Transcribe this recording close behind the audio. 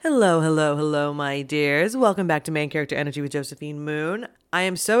Hello, hello, hello, my dears. Welcome back to Main Character Energy with Josephine Moon. I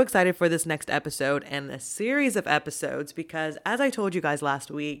am so excited for this next episode and a series of episodes because, as I told you guys last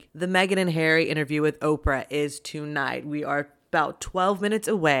week, the Meghan and Harry interview with Oprah is tonight. We are about 12 minutes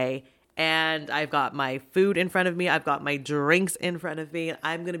away, and I've got my food in front of me. I've got my drinks in front of me.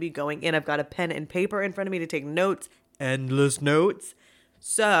 I'm going to be going in. I've got a pen and paper in front of me to take notes, endless notes.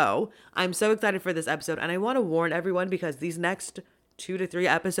 So I'm so excited for this episode, and I want to warn everyone because these next 2 to 3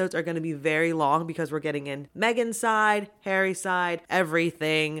 episodes are going to be very long because we're getting in Meghan's side, Harry's side,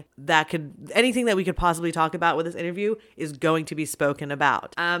 anything that we could possibly talk about with this interview is going to be spoken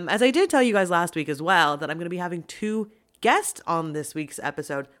about. As I did tell you guys last week as well, that I'm going to be having 2 guests on this week's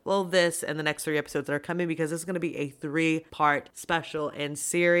episode. Well, this and the next 3 episodes that are coming because this is going to be a 3-part special and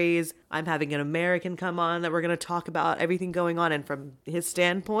series. I'm having an American come on that we're going to talk about everything going on and from his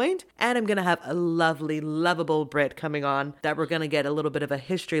standpoint. And I'm going to have a lovely, lovable Brit coming on that we're going to get a little bit of a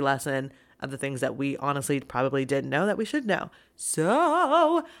history lesson of the things that we honestly probably didn't know that we should know.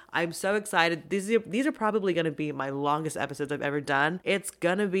 So I'm so excited. These are probably going to be my longest episodes I've ever done. It's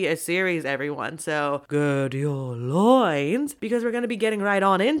going to be a series, everyone. So gird your loins because we're going to be getting right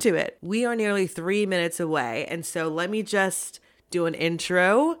on into it. We are nearly 3 minutes away. And so let me just do an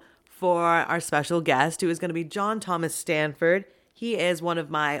intro for our special guest, who is going to be JohnThomas Stanford. He is one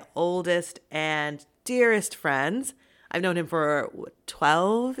of my oldest and dearest friends. I've known him for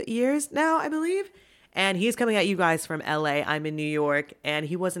 12 years now, I believe. And he's coming at you guys from LA. I'm in New York, and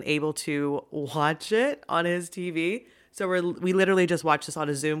he wasn't able to watch it on his TV. So we literally just watched this on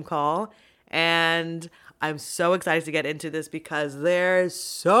a Zoom call. And I'm so excited to get into this because there's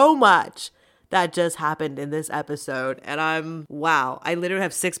so much that just happened in this episode. And I literally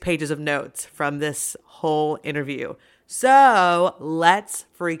have 6 pages of notes from this whole interview. So let's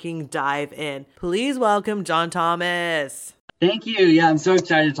freaking dive in. Please welcome JohnThomas. Thank you. Yeah, I'm so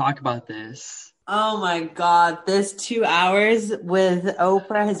excited to talk about this. Oh my God, this 2 hours with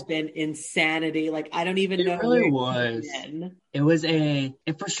Oprah has been insanity. Like, I don't even know. It really was.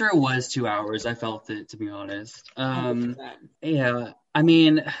 It for sure was 2 hours. I felt it, to be honest. 100%. Yeah, I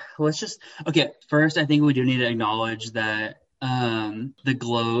mean, first, I think we do need to acknowledge that the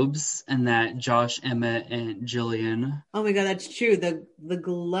Globes and that Josh, Emma, and Jillian. Oh my God, that's true. The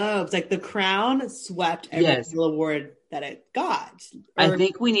Globes, like the Crown, swept every single award that it got. I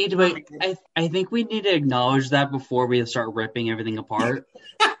think we need to. I think we need to acknowledge that before we start ripping everything apart.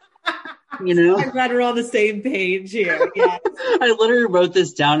 You know, I'm glad we're on the same page here. Yes. I literally wrote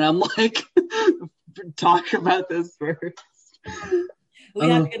this down. I'm like, talk about this first. We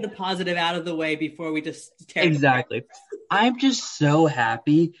have to get the positive out of the way before we just tear exactly. I'm just so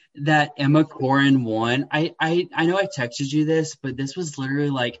happy that Emma Corrin won. I know I texted you this, but this was literally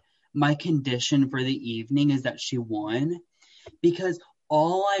like my condition for the evening is that she won, because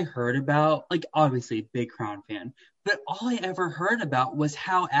all I heard about, like, obviously big Crown fan, but all I ever heard about was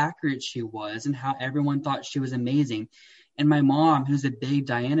how accurate she was and how everyone thought she was amazing. And my mom, who's a big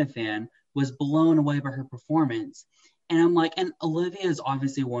Diana fan, was blown away by her performance. And I'm like, and Olivia's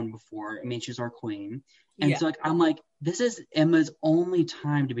obviously won before. I mean, she's our queen. And so, like, I'm like, this is Emma's only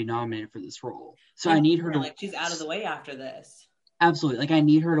time to be nominated for this role. So I need her to. Like, she's out of the way after this. Absolutely. Like, I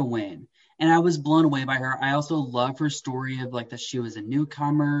need her to win. And I was blown away by her. I also love her story of, like, that she was a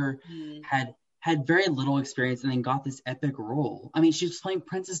newcomer, had very little experience, and then got this epic role. I mean, she was playing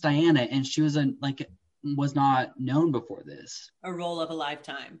Princess Diana, and she was was not known before this. A role of a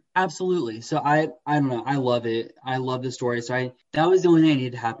lifetime. Absolutely. So I don't know. I love it. I love the story. So that was the only thing I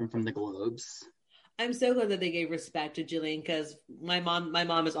needed to happen from the Globes. I'm so glad that they gave respect to Jillian, because my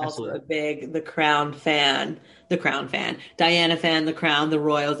mom is also Absolutely. a big the Crown fan, Diana fan, the Crown, the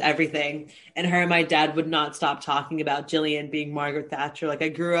Royals, everything. And her and my dad would not stop talking about Jillian being Margaret Thatcher. Like, I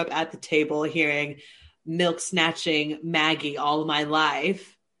grew up at the table hearing milk snatching Maggie all my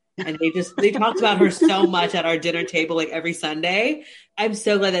life. And they talked about her so much at our dinner table, like every Sunday. I'm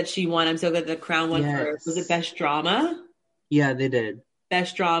so glad that she won. I'm so glad the Crown won for, was it Best Drama? Yeah, they did.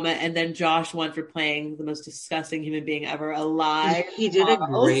 Best Drama. And then Josh won for playing the most disgusting human being ever alive. He did a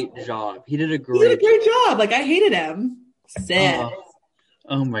great job. He did a great job. Like, I hated him.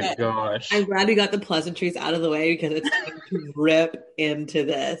 Oh my gosh. I'm glad we got the pleasantries out of the way because it's time to rip into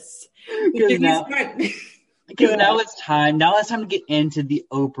this. Because now it's time to get into the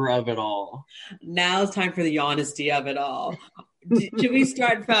Oprah of it all. Now it's time for the honesty of it all. Should we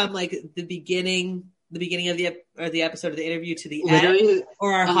start from, like, the beginning of the episode of the interview to the end,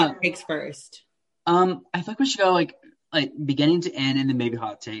 or our hot takes first? I think we should go like beginning to end and then maybe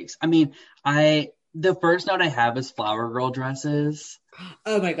hot takes. I mean, the first note I have is flower girl dresses.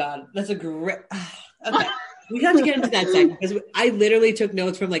 Oh my God, that's a great. Okay. We have to get into that segment because I literally took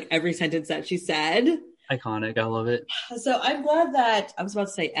notes from like every sentence that she said. Iconic. I love it. So I'm glad that I was about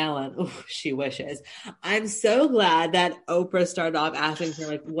to say Ellen. Ooh, she wishes. I'm so glad that Oprah started off asking her,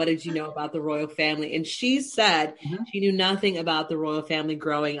 like, what did you know about the royal family? And she said Mhm. she knew nothing about the royal family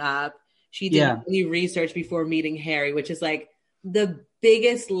growing up. She didn't Yeah. do any research before meeting Harry, which is like the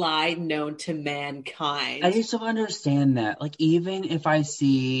biggest lie known to I mankind. just don't understand that. Like, even if I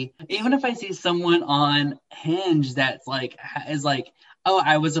see someone on Hinge that's like, is like, oh,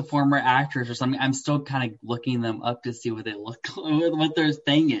 I was a former actress or something, I'm still kind of looking them up to see what they look, what their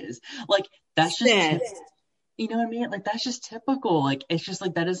thing is. Like, that's just Sis. you know what I mean? Like, that's just typical. Like, it's just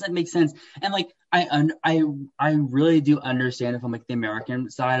like, that doesn't make sense. And like, I really do understand it from like the American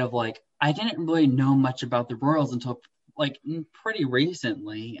side of like, I didn't really know much about the royals until like pretty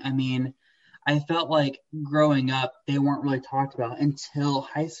recently. I mean, I felt like growing up, they weren't really talked about until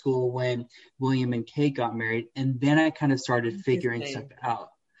high school when William and Kate got married. And then I kind of started figuring stuff Interesting. out.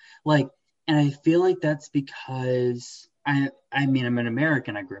 Like, and I feel like that's because I mean, I'm an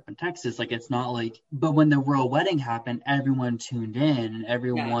American. I grew up in Texas. Like, it's not like, but when the royal wedding happened, everyone tuned in and Yeah.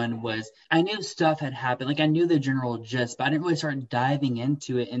 everyone was, I knew stuff had happened. Like, I knew the general gist, but I didn't really start diving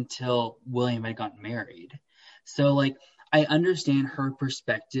into it until William had gotten married. So, like, I understand her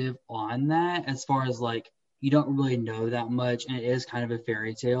perspective on that as far as like you don't really know that much and it is kind of a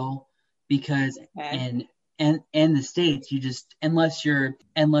fairy tale because Okay. in in the States you just unless you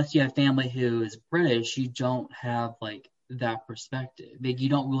have family who is British, you don't have like that perspective. Like you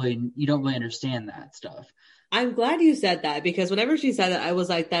don't really understand that stuff. I'm glad you said that because whenever she said that, I was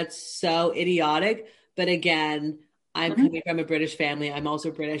like, that's so idiotic. But again, I'm Mhm. coming from a British family. I'm also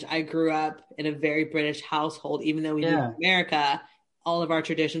British. I grew up in a very British household, even though we moved Yeah, to America. All of our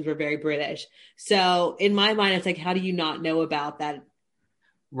traditions were very British. So in my mind, it's like, how do you not know about that?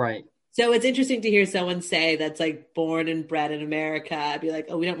 right. So it's interesting to hear someone say that's like born and bred in America. I'd be like,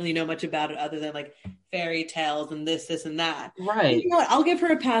 oh, we don't really know much about it other than like fairy tales and this, and that. You Right. know what? I'll give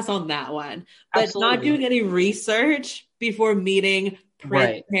her a pass on that one. But not Absolutely. doing any research before meeting Prince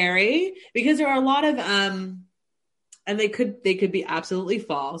Right. Harry, because there are a lot of and they could be absolutely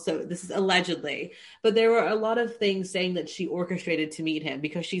false. So this is allegedly, but there were a lot of things saying that she orchestrated to meet him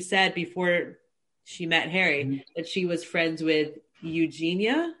because she said before she met Harry Mhm. that she was friends with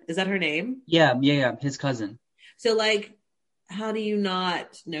Eugenia. Is that her name? Yeah, yeah, yeah. His cousin. So like, how do you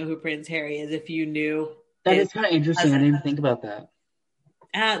not know who Prince Harry is if you knew That his is kind of interesting. I cousin? didn't even think about that.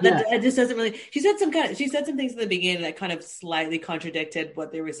 Yeah. That just doesn't really. She said some things in the beginning that kind of slightly contradicted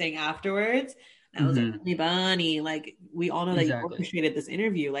what they were saying afterwards. And I was like, Hmm. Honey Bunny, like we all know that you Exactly. orchestrated this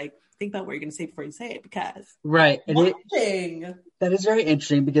interview. Like, think about what you're going to say before you say it because I'm Right. watching. That is very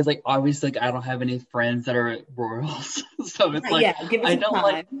interesting because, like, obviously, like, I don't have any friends that are royals, so it's like Yeah, give it I some don't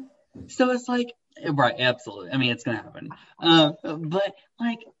like. time. So it's like, right, absolutely. I mean, it's gonna happen. But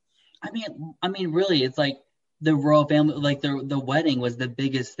like, really, it's like the royal family, like the wedding was the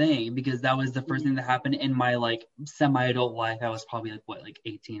biggest thing because that was the first thing that happened in my like semi-adult life. I was probably like what, like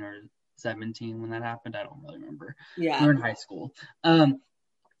 18 or 17 when that happened. I don't really remember. We were Yeah, in high school. Um,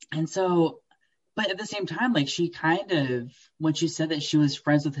 and so but at the same time, like she kind of, when she said that she was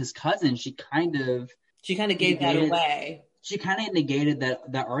friends with his cousin, she kind of gave that negated, away. she kind of negated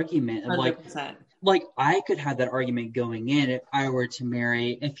that argument of 100%. like I could have that argument going in if I were to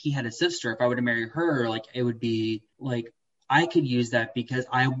marry, if he had a sister, if I were to marry her, like it would be like I could use that because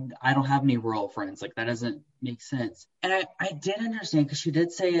I don't have any royal friends. Like that doesn't make sense. And I did understand because she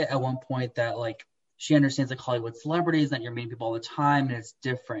did say at one point that like she understands like Hollywood celebrities that you're meeting people all the time and it's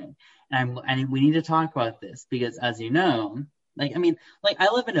different. And we need to talk about this because as you know, like I mean, like I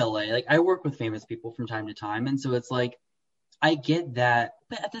live in LA, like I work with famous people from time to time, and so it's like I get that,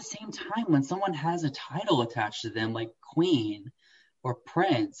 but at the same time, when someone has a title attached to them, like Queen or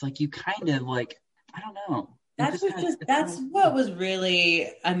Prince, like you kind of like, I don't know. It's kind That's of what was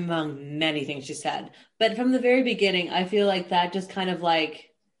really among many things she said. But from the very beginning, I feel like that just kind of like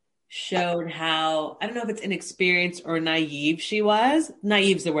showed how I don't know if it's inexperienced or naive she was.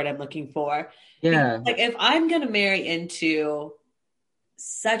 Naive's the word I'm looking for. Because yeah, like if I'm gonna marry into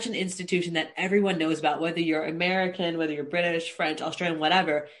such an institution that everyone knows about, whether you're American, whether you're British, French, Australian,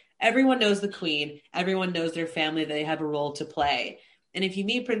 whatever, everyone knows the Queen, everyone knows their family, they have a role to play. And if you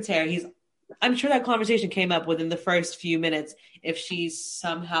meet Prince Harry, he's I'm sure that conversation came up within the first few minutes if she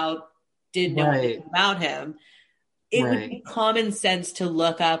somehow did know right, anything about him. It would right. be common sense to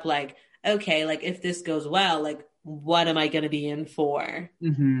look up like, okay, like if this goes well, like what am I going to be in for?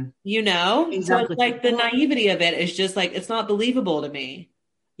 Mm-hmm. You know? So it's Exactly. like the Well, naivety of it is just like it's not believable to me.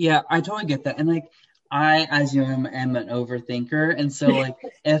 yeah, I totally get that. And like, I, as you know, am an overthinker, and so like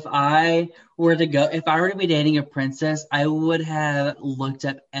if I were to be dating a princess, I would have looked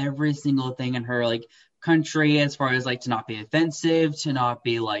up every single thing in her like country as far as like to not be offensive, to not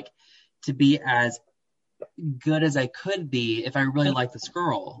be like to be as good as I could be if I really like this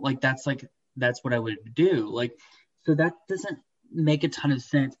girl. Like that's what I would do. Like so that doesn't make a ton of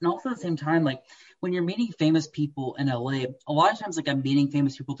sense. And also at the same time, like when you're meeting famous people in LA, a lot of times like I'm meeting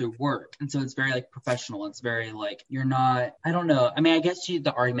famous people through work. And so it's very like professional. It's very like you're not I don't know. I mean I guess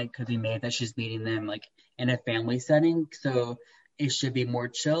the argument could be made that she's meeting them like in a family setting, so it should be more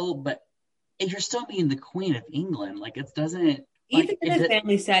chill, but if you're still meeting the Queen of England, like it doesn't Even in a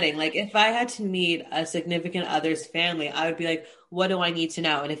family setting, like if I had to meet a significant other's family, I would be like, what do I need to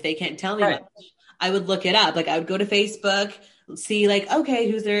know? And if they can't tell me right. much, I would look it up. Like I would go to Facebook, see like, okay,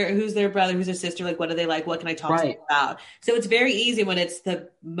 who's their brother, who's their sister, like what do they like? What can I talk to them Right. about? So it's very easy when it's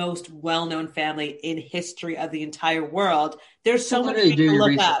the most well-known family in history of the entire world. There's To so much literally do to your look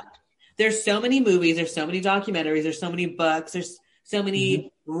research. up. There's so many movies, there's so many documentaries, there's so many books, there's so Mhm.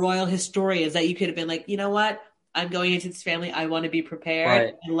 many royal historians that you could have been like, you know what? I'm going into this family. I want to be prepared.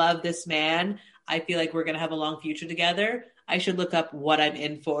 Right. I love this man. I feel like we're going to have a long future together. I should look up what I'm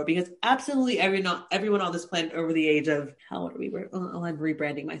in for because absolutely everyone on this planet over the age of, how old are we? Oh, I'm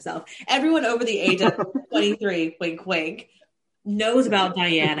rebranding myself. Everyone over the age of 23, wink, wink, knows about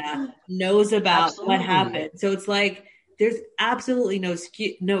Diana, knows about what Absolutely. happened. So it's like, there's absolutely no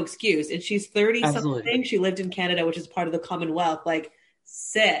excuse. And she's 30 Absolutely. something. She lived in Canada, which is part of the Commonwealth. Like,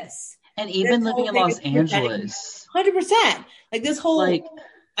 sis, And this even living whole in thing Los is pretending Angeles, 100%. Like this whole, like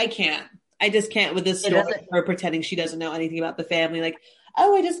I can't. I just can't with this it story. doesn't Her pretending she doesn't know anything about the family. Like,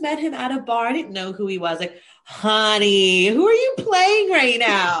 oh, I just met him at a bar. I didn't know who he was. Like, honey, who are you playing right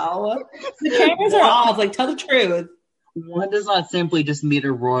now? The cameras are one off. Like, tell the truth. one does not simply just meet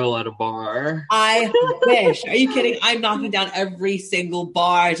a royal at a bar. I wish. Are you kidding? I'm knocking down every single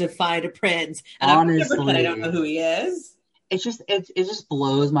bar to find a prince, and I've never said I don't know Honestly. who he is. It just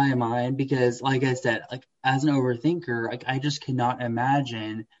blows my mind because like I said, like as an overthinker, like I just cannot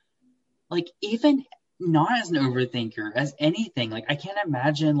imagine like even not as an overthinker as anything like I can't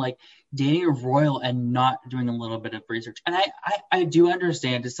imagine like dating a royal and not doing a little bit of research and I do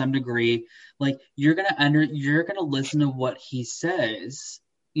understand to some degree like you're gonna listen to what he says,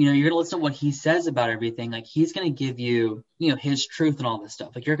 you know, you're gonna listen to what he says about everything, like he's gonna give you, you know, his truth and all this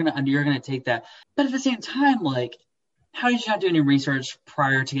stuff, like you're gonna take that, but at the same time like how did you not do any research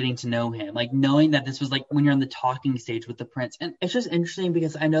prior to getting to know him? Like knowing that this was like when you're on the talking stage with the prince. And it's just interesting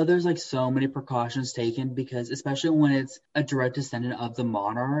because I know there's like so many precautions taken because especially when it's a direct descendant of the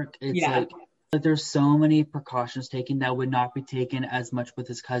monarch, it's Yeah. like there's so many precautions taken that would not be taken as much with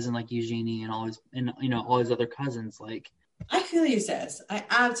his cousin like Eugenie and all his and you know all his other cousins. Like I feel you, sis. I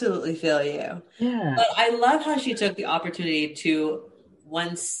absolutely feel you. yeah, But I love how she took the opportunity to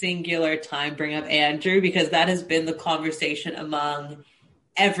one singular time bring up Andrew because that has been the conversation among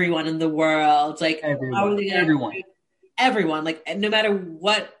everyone in the world. Like, how are they going to everyone. everyone? Like, no matter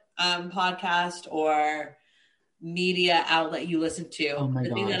what podcast or media outlet you listen Oh to, my the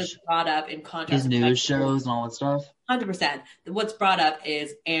thing that is gosh, brought up in his contrast to news Meghan, shows and all that stuff. 100%. What's brought up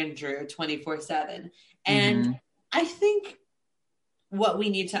is Andrew 24/7. And Mm-hmm. I think what we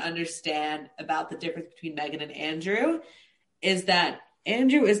need to understand about the difference between Meghan and Andrew is that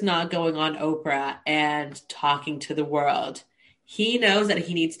Andrew is not going on Oprah and talking to the world. He knows that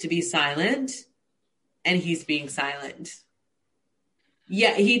he needs to be silent and he's being silent.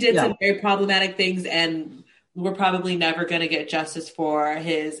 Yeah, he did Yeah. some very problematic things and we're probably never going to get justice for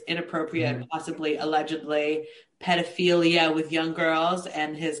his inappropriate, possibly allegedly pedophilia with young girls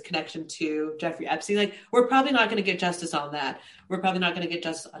and his connection to Jeffrey Epstein. Like, we're probably not going to get justice on that. We're probably not going to get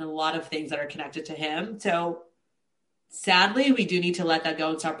justice on a lot of things that are connected to him. So sadly, we do need to let that go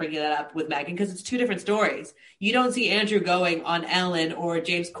and start bringing that up with Meghan because it's two different stories. You don't see Andrew going on Ellen or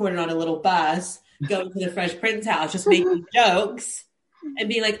James Corden on a little bus going to the Fresh Prince house just making jokes and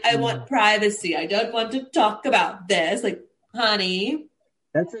being like, I want privacy. I don't want to talk about this. Like, honey.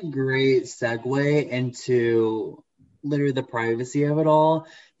 That's a great segue into literally the privacy of it all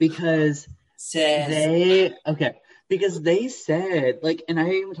because Sis. because they said like, and I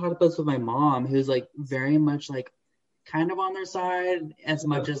even talked about this with my mom who's like very much like kind of on their side as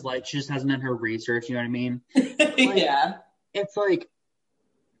much as like she just hasn't done her research, you know what I mean? Like, Yeah. it's like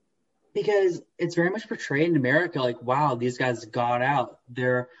because it's very much portrayed in America like, wow, these guys got out.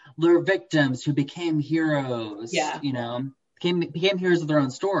 They're victims who became heroes, Yeah. you know, became heroes of their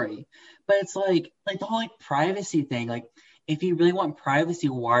own story. But it's like the whole like privacy thing, like if you really want privacy,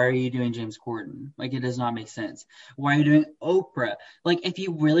 why are you doing James Corden? Like, it does not make sense. Why are you doing Oprah? Like, if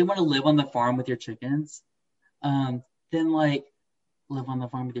you really want to live on the farm with your chickens, then like live on the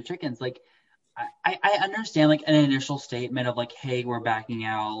farm with your chickens. Like, I understand like an initial statement of like, hey, we're backing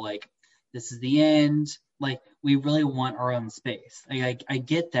out, like this is the end. Like, we really want our own space. I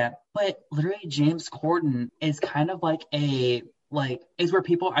get that, but literally James Corden is kind of like is where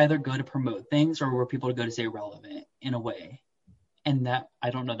people either go to promote things or where people go to stay relevant in a way. And that, I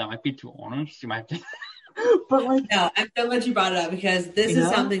don't know, that might be too honest. You might have to, but like, No, I'm so glad you brought it up because this you is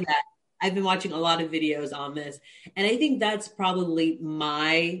know, something that I've been watching a lot of videos on this. And I think that's probably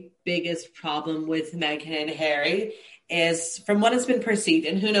my biggest problem with Meghan and Harry is from what has been perceived,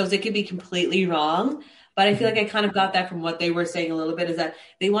 and who knows, it could be completely wrong. But I feel like I kind of got that from what they were saying a little bit is that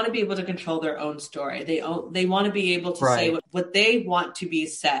they want to be able to control their own story. They want to be able to say right, what they want to be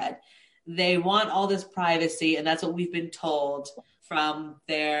said. They want all this privacy, and that's what we've been told from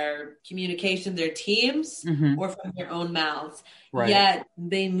their communication, their teams, or from their own mouths. right, Yet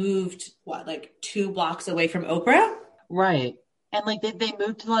they moved like 2 blocks away from Oprah. right. And like they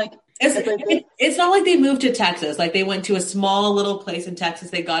moved to like It's not like they moved to Texas. Like they went to a small little place in Texas.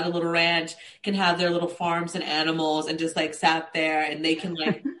 They got a little ranch, can have their little farms and animals, and just like sat there, and they can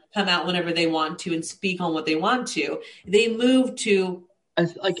like come out whenever they want to and speak on what they want to. They moved to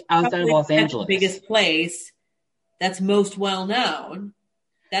like outside of Los the Angeles. biggest place that's most well known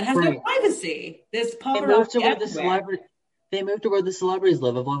that has no Right. privacy. There's They moved to paparazzi where the everywhere. they moved to where the celebrities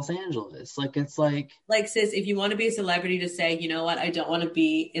live of Los Angeles. Like, it's like, Like, sis, if you want to be a celebrity to say, you know what, I don't want to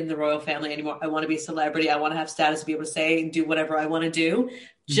be in the royal family anymore. I want to be a celebrity. I want to have status to be able to say and do whatever I want to do.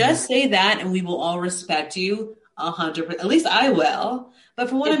 Just say that, and we will all respect you 100%. At least I will. But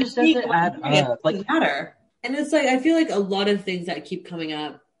for what it I'm just seeing, doesn't add it up. doesn't matter. And it's like I feel like a lot of things that keep coming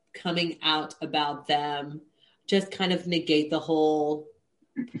out about them, just kind of negate the whole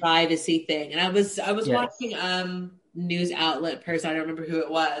privacy thing. And I was Yes. watching news outlet person, I don't remember who it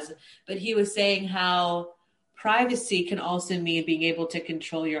was, but he was saying how privacy can also mean being able to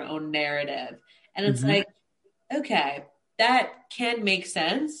control your own narrative. And it's Hmm. like, okay, that can make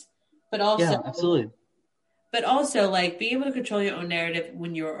sense, but Yeah, absolutely. also like being able to control your own narrative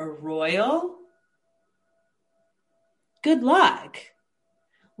when you're a royal, good luck.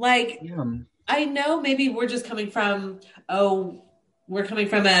 Like, Yeah. I know maybe we're just coming from, oh, we're coming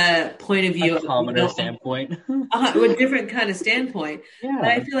from a point of A view of we commoner don't standpoint. a different kind of standpoint. But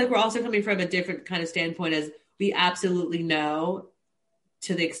I Yeah. feel like we're also coming from a different kind of standpoint as we absolutely know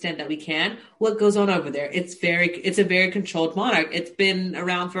to the extent that we can what goes on over there. It's a very controlled monarch. It's been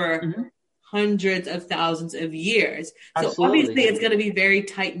around for Hmm. hundreds of thousands of years. So obviously Absolutely. it's going to be very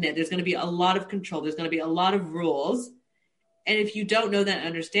tight knit. There's going to be a lot of control. There's going to be a lot of rules. And if you don't know that and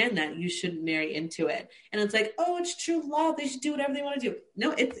understand that, you shouldn't marry into it. And it's like, oh, it's true love. They should do whatever they want to do.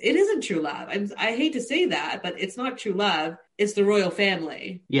 No, it isn't true love. I hate to say that, but it's not true love. It's the royal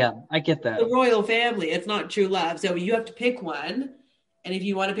family. Yeah, I get The that. royal family. It's not true love. So you have to pick one. And if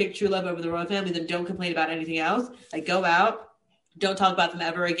you want to pick true love over the royal family, then don't complain about anything else. Like, go out, don't talk about them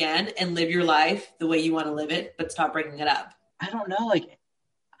ever again, and live your life the way you want to live it, but stop bringing it up. I don't know. Like,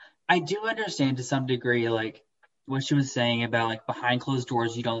 I do understand to some degree, like what she was saying about like behind closed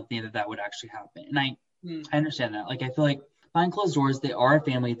doors. You don't think that that would actually happen, and I understand that. Like, I feel like behind closed doors, they are a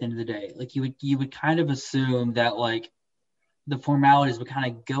family at the end of the day. Like, you would kind of assume that like the formalities would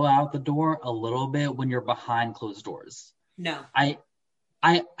kind of go out the door a little bit when you're behind closed doors. No. I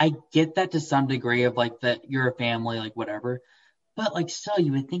I get that to some degree of like that you're a family, like whatever. But like still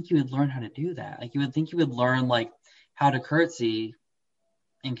you would think you would learn how to do that. Like you would think you would learn like how to curtsy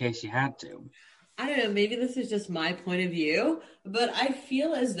in case you had to. I don't know, maybe this is just my point of view, but I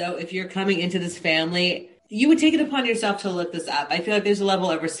feel as though if you're coming into this family, you would take it upon yourself to look this up. I feel like there's a level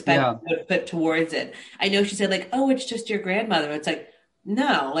of respect Yeah. you would put towards it. I know she said, like, oh, it's just your grandmother. It's like,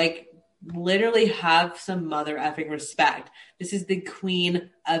 no, like, literally have some mother effing respect. This is the Queen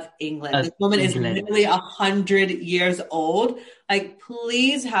of England. Of This woman is England. literally 100 years old. Like,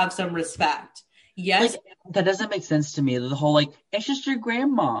 please have some respect. Yes, Like that doesn't make sense to me. The whole like it's just your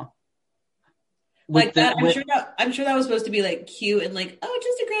grandma. like With the that. with I'm sure that was supposed to be like cute and like, oh,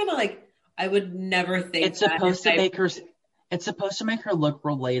 just a grandma. Like I would never think it's that. supposed to make her it's supposed to make her look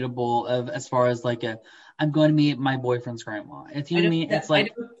relatable of as far as like a I'm going to meet my boyfriend's grandma. It's you I know what I don't, mean? It's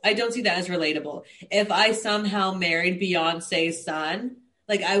like I don't see that as relatable. If I somehow married Beyonce's son,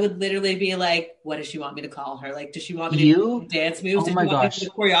 like I would literally be like, what does she want me to call her? Like, does she want me to do you dance moves? oh Does my she want me to gosh. do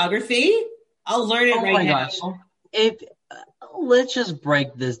choreography? I'll learn it Oh right my gosh. now. If let's just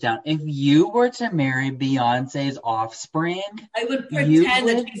break this down. If you were to marry Beyonce's offspring, I would you pretend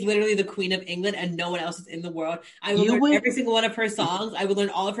that would, she's literally the queen of England and no one else is in the world. I would you learn would, every single one of her songs. I would learn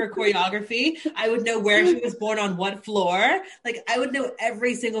all of her choreography. I would know where she was born on what floor. Like, I would know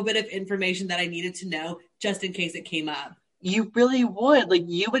every single bit of information that I needed to know just in case it came up. you really would. Like,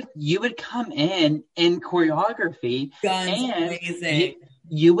 you would come in choreography, Guns and you, blazing.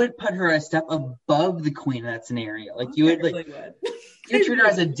 you would put her a step above the queen in that scenario. Like, you I would, like, really would. you treat her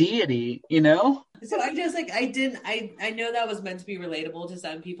as a deity, you know? So I just like I didn't I know that was meant to be relatable to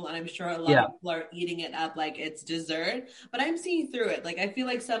some people, and I'm sure a lot Yeah. of people are eating it up like it's dessert, but I'm seeing through it. Like, I feel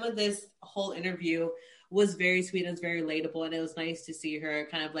like some of this whole interview was very sweet and it's very relatable, and it was nice to see her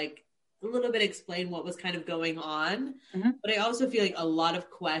kind of like a little bit explain what was kind of going on. Mm-hmm. But I also feel like a lot of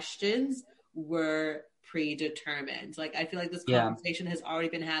questions were predetermined. Like, I feel like this Yeah. conversation has already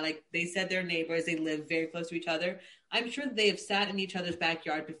been had. Like, they said they're neighbors, they live very close to each other. I'm sure they have sat in each other's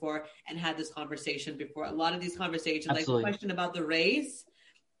backyard before and had this conversation before. A lot of these conversations, Absolutely. like the question about the race,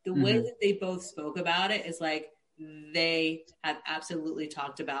 the way Mm-hmm. that they both spoke about it is like they have absolutely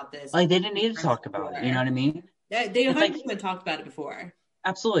talked about this. Like, they didn't need to talk about it. You know what I mean? They It's 100% like, talked about it before.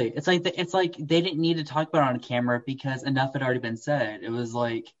 absolutely. It's like they didn't need to talk about it on camera because enough had already been said. It was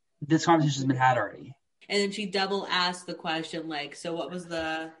like this conversation's been had already. And then she double asked the question, like, so what was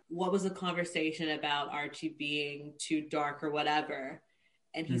the conversation about Archie being too dark or whatever?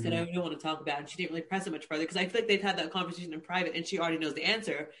 And he said, Mm-hmm. I don't want to talk about it. And she didn't really press it much further because I feel like they've had that conversation in private and she already knows the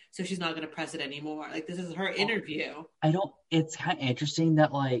answer. So she's not going to press it anymore. Like, this is her interview. It's kind of interesting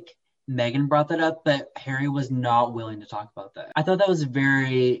that like Meghan brought that up, but Harry was not willing to talk about that. I thought that was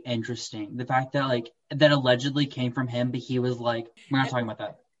very interesting. The fact that like that allegedly came from him, but he was like, we're not talking about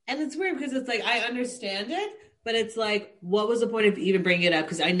that. And it's weird because it's like, I understand it, but it's like, what was the point of even bringing it up?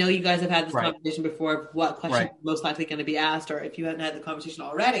 Because I know you guys have had this Right. conversation before of what question Right. most likely going to be asked, or if you haven't had the conversation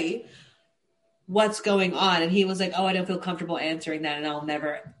already, what's going on? And he was like, oh, I don't feel comfortable answering that and I'll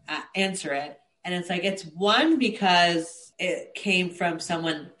never answer it. And it's like, it's one, because it came from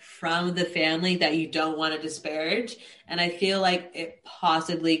someone from the family that you don't want to disparage. And I feel like it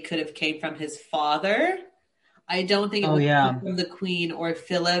possibly could have came from his father. I don't think it Oh would yeah, come from the Queen or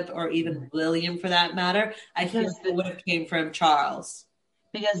Philip or even William for that matter. I feel because like it would have came from Charles.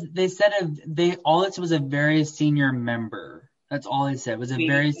 they said they all it was a very senior member. That's all they said was a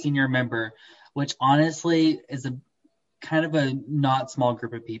very senior member, which honestly is a kind of a not small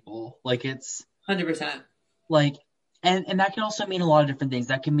group of people. Like it's 100%. like and that can also mean a lot of different things.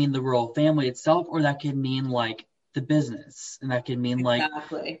 That can mean the royal family itself, or that could mean like the business, and that could mean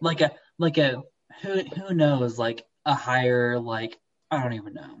Exactly. like a who knows, like a higher, like I don't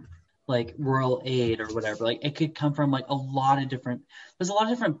even know, like royal aid or whatever. Like it could come from like there's a lot of different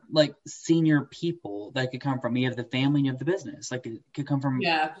like senior people that could come from. You have the family and you have the business. Like it could come from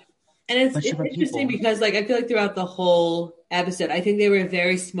Yeah. And it's different interesting people. because, like, I feel like throughout the whole episode, I think they were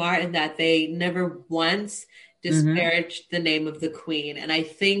very smart in that they never once disparaged the name of the Queen. And I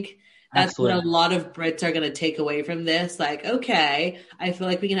think that's what a Absolutely. lot of Brits are going to take away from this. Like, okay, I feel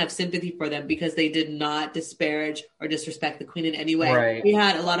like we can have sympathy for them because they did not disparage or disrespect the Queen in any way. Right. We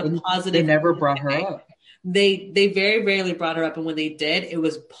had a lot of And positive. they never brought her up. They very rarely brought her up, and when they did, it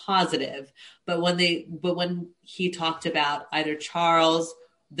was positive. But when he talked about either Charles,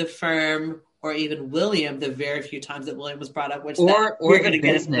 the firm, or even William, the very few times that William was brought up, which Or we're the going to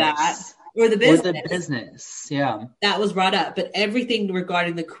get into that, business. or the Or business, the business. Yeah. that was brought up. But everything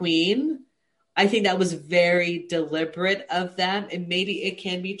regarding the Queen, I think that was very deliberate of them. And maybe it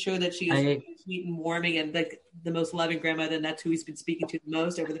can be true that she is sweet and warming and the most loving grandmother, and that's who he's been speaking to the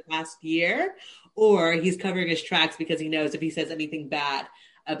most over the past year. Or he's covering his tracks because he knows if he says anything bad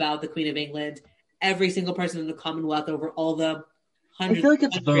about the Queen of England, every single person in the Commonwealth over all the hundreds I feel like of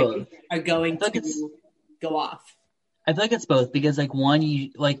it's countries both. are going to go off. I feel like it's both because like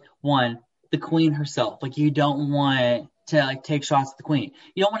the Queen herself, like you don't want to like take shots at the Queen.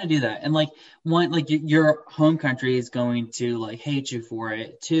 You don't want to do that. And like one, like your home country is going to like hate you for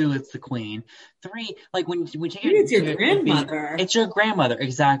it. Two, it's the Queen. Three, like when we take it, It's your grandmother. It's your grandmother,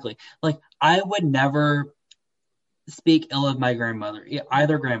 exactly. Like I would never speak ill of my grandmother,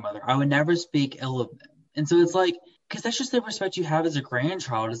 either grandmother. I would never speak ill of them. And so it's like, because that's just the respect you have as a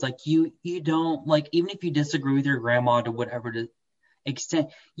grandchild. Is like you don't like, even if you disagree with your grandma to whatever extent,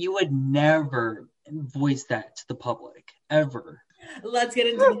 you would never voice that to the public ever. Let's get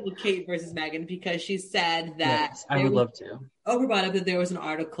into Kate versus Meghan, because she said that Yes, I would love to. Oprah brought up that there was an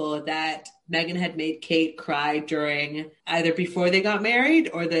article that Meghan had made Kate cry during either before they got married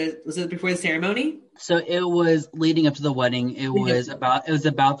or was it before the ceremony? So it was leading up to the wedding. It was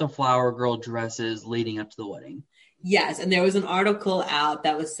about the flower girl dresses leading up to the wedding. Yes, and there was an article out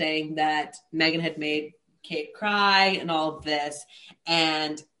that was saying that Meghan had made Kate cry and all of this.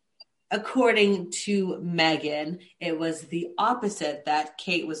 And according to Meghan, it was the opposite, that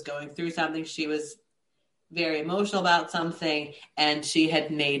Kate was going through something. She was very emotional about something, and she had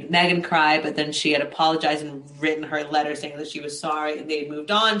made Meghan cry, but then she had apologized and written her letter saying that she was sorry and they had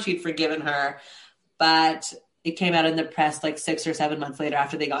moved on. She'd forgiven her. But it came out in the press like 6 or 7 months later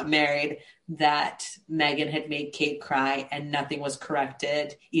after they got married that Meghan had made Kate cry and nothing was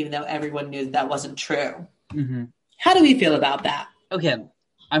corrected, even though everyone knew that wasn't true. Mm-hmm. How do we feel about that? Okay,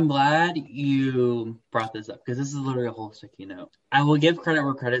 I'm glad you brought this up because this is literally a whole sticky note. I will give credit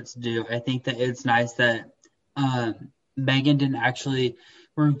where credit's due. I think that it's nice that Meghan didn't actually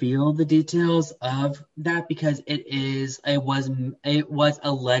reveal the details of that because it was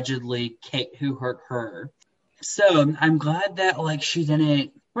allegedly Kate who hurt her. So I'm glad that like she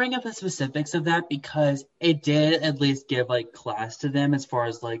didn't bring up the specifics of that because it did at least give like class to them as far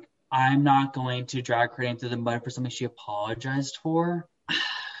as like I'm not going to drag her into the mud for something she apologized for.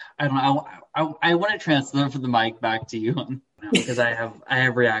 I don't know. I want to transfer the mic back to you because I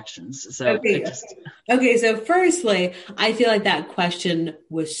have reactions. So Okay. Okay, so firstly, I feel like that question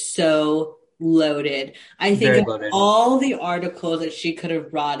was so loaded. I think very of loaded. all the articles that she could have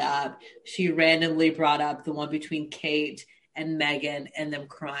brought up, she randomly brought up the one between Kate and Meghan and them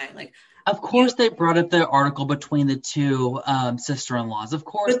crying. Like, Of course, they brought up the article between the two sister-in-laws. Of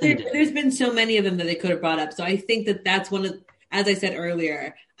course, but they did. there's been so many of them that they could have brought up. So I think that that's one of, as I said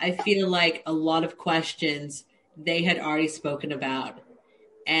earlier, I feel like a lot of questions they had already spoken about.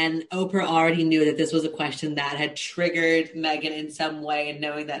 And Oprah already knew that this was a question that had triggered Meghan in some way, and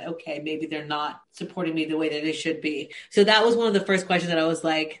knowing that, okay, maybe they're not supporting me the way that they should be. So that was one of the first questions that I was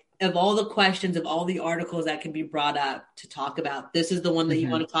like, of all the questions, of all the articles that can be brought up to talk about, this is the one that you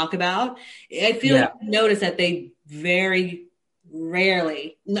want to talk about. I feel like you notice that they very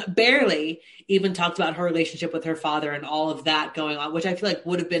rarely, barely even talked about her relationship with her father and all of that going on, which I feel like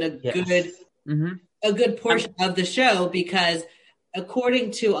would have been a good portion of the show because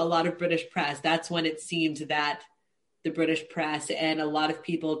according to a lot of British press, that's when it seemed that the British press and a lot of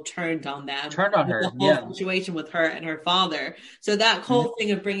people turned on them. Turned on her. The whole situation with her and her father. So that whole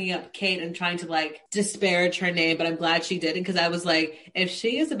thing of bringing up Kate and trying to like disparage her name, but I'm glad she didn't because I was like, if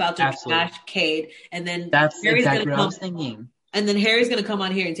she is about to trash Kate and then that's exactly what I was thinking. And then Harry's going to come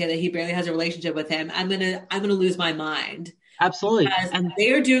on here and say that he barely has a relationship with him. I'm gonna lose my mind. Absolutely. And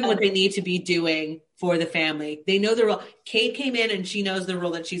they are doing what they need to be doing for the family. They know the role. Kate came in and she knows the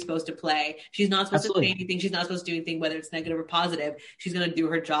role that she's supposed to play. She's not supposed to say anything. She's not supposed to do anything, whether it's negative or positive. She's going to do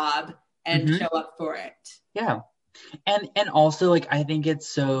her job and show up for it. Yeah. And also like, I think it's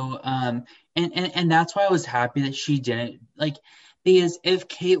so, and that's why I was happy that she didn't like, because if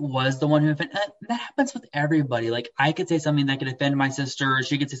Kate was the one who offended, that happens with everybody. Like I could say something that could offend my sister, or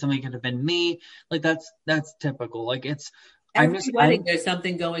she could say something that could offend me. Like that's typical. Like it's, Every wedding, there's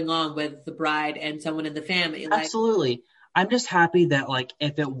something going on with the bride and someone in the family. Like, absolutely. I'm just happy that like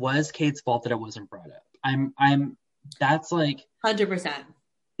if it was Kate's fault that it wasn't brought up. That's like 100%.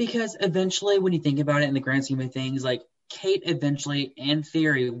 Because eventually, when you think about it in the grand scheme of things, like Kate eventually, in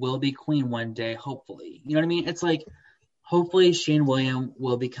theory, will be queen one day. Hopefully, you know what I mean. It's like hopefully she and William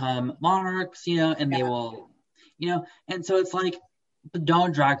will become monarchs, and they will, And so it's like, but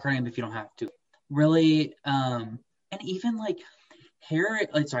don't drag her in if you don't have to. Really, and even like Harry,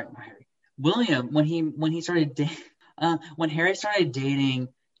 like sorry, not Harry, William, when Harry started dating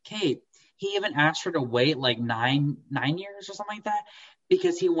Kate, he even asked her to wait like nine years or something like that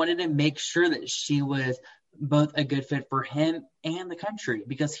because he wanted to make sure that she was both a good fit for him and the country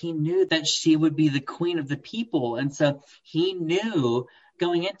because he knew that she would be the queen of the people, and so he knew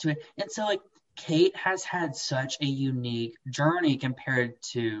going into it, and so like. Kate has had such a unique journey compared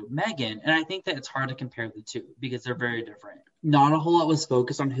to Meghan, and I think that it's hard to compare the two because they're very different. Not a whole lot was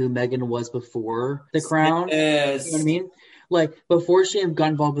focused on who Meghan was before the crown. Yes. You know what I mean? Like before she had got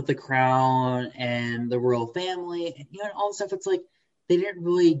involved with the crown and the royal family, and all this stuff. It's like they didn't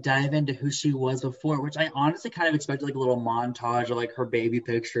really dive into who she was before, which I honestly kind of expected like a little montage of like her baby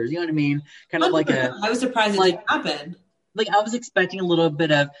pictures. You know what I mean? Kind of like I was surprised it didn't happen. Like I was expecting a little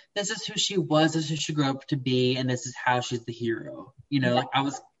bit of this is who she was, this is who she grew up to be, and this is how she's the hero. Like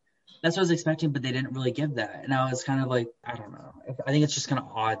that's what I was expecting, but they didn't really give that, and I was kind of like, I don't know. I think it's just kind of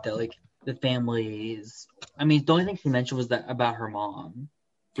odd that like the families. I mean, the only thing she mentioned was that about her mom,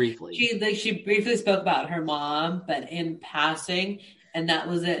 briefly. She briefly spoke about her mom, but in passing, and that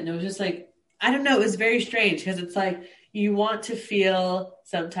was it. And it was just like I don't know. It was very strange because it's like you want to feel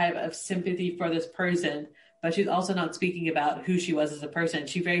some type of sympathy for this person. but she's also not speaking about who she was as a person.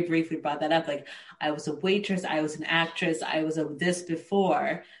 She very briefly brought that up, like, I was a waitress, I was an actress, I was a this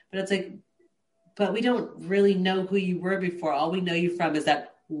before. But it's like, but we don't really know who you were before. All we know you from is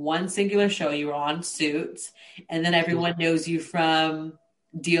that one singular show you were on, Suits, and then everyone knows you from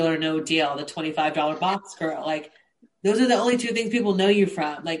Deal or No Deal, the $25 box girl. Like, those are the only two things people know you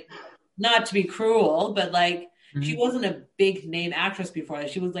from. Like, not to be cruel, but like, she wasn't a big name actress before.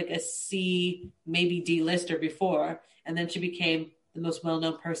 She was like a C, maybe D-lister before. And then she became the most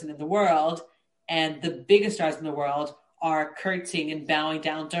well-known person in the world. And the biggest stars in the world are curtsying and bowing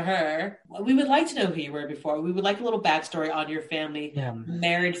down to her. We would like to know who you were before. We would like a little backstory on your family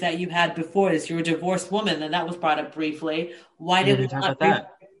marriage that you had before this. You were a divorced woman, and that was brought up briefly. Why did we talk about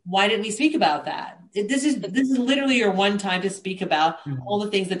that? Why didn't we speak about that? This is literally your one time to speak about all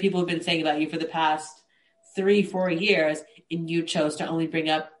the things that people have been saying about you for the past 3-4 years, and you chose to only bring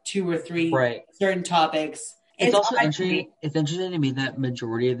up 2 or 3 certain topics. It's also interesting. It's interesting to me that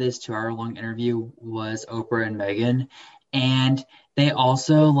majority of this 2-hour-long interview was Oprah and Meghan, and they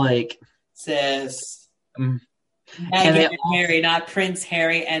also like sis. Meghan and Harry, not Prince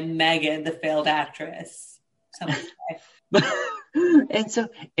Harry and Meghan, the failed actress. And so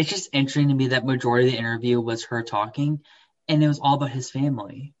it's just interesting to me that majority of the interview was her talking, and it was all about his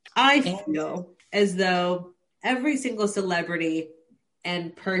family. I feel as though every single celebrity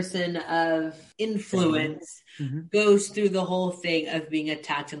and person of influence goes through the whole thing of being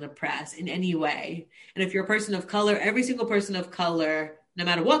attacked in the press in any way. And if you're a person of color, every single person of color, no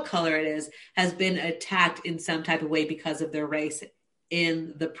matter what color it is, has been attacked in some type of way because of their race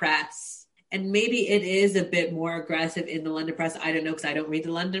in the press. And maybe it is a bit more aggressive in the London press. I don't know, because I don't read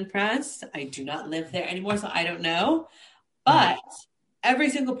the London press. I do not live there anymore, so I don't know. But every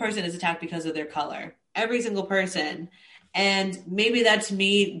single person is attacked because of their color. Every single person. And maybe that's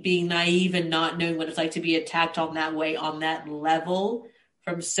me being naive and not knowing what it's like to be attacked on that way, on that level,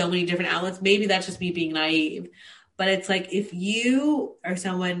 from so many different outlets. Maybe that's just me being naive. But it's like, if you are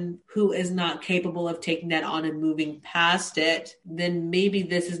someone who is not capable of taking that on and moving past it, then maybe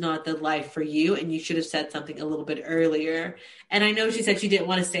this is not the life for you, and you should have said something a little bit earlier. And I know she said she didn't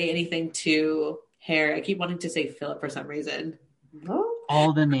want to say anything to Harry. I keep wanting to say Philip for some reason.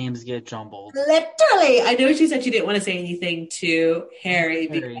 All the names get jumbled. Literally. I know she said she didn't want to say anything to Harry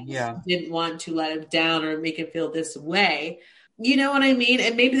because she didn't want to let him down or make him feel this way. You know what I mean?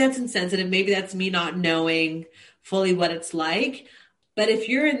 And maybe that's insensitive. Maybe that's me not knowing fully what it's like. But if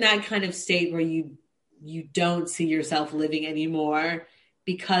you're in that kind of state where you don't see yourself living anymore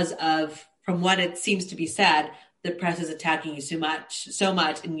because of, from what it seems to be said, the press is attacking you so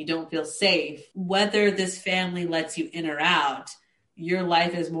much, and you don't feel safe, whether this family lets you in or out, your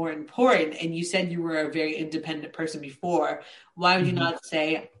life is more important. And you said you were a very independent person before. Why would you not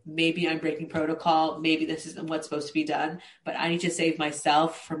say, maybe I'm breaking protocol, maybe this isn't what's supposed to be done, but I need to save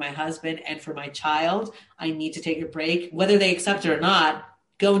myself, for my husband, and for my child. I need to take a break. Whether they accept it or not,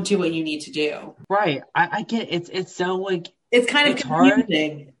 go and do what you need to do. Right. I get it. It's so like, it's kind of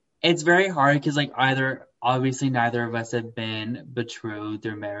confusing. Hard. It's very hard because like obviously neither of us have been betrothed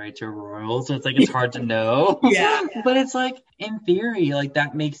or married to a royal, so it's like it's hard to know. But it's like, in theory, like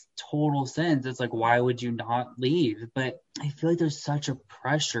that makes total sense. It's like, why would you not leave? But I feel like there's such a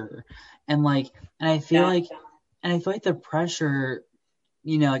pressure, and I feel like the pressure,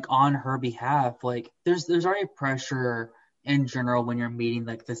 you know, like on her behalf, like there's already pressure in general when you're meeting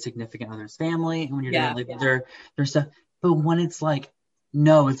like the significant other's family, and when you're doing like their stuff. But when it's like,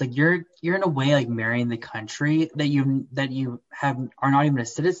 no, it's like you're in a way like marrying the country that you are not even a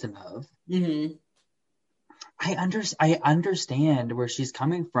citizen of. I understand where she's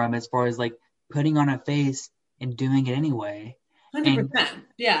coming from as far as like putting on a face and doing it anyway. 100%.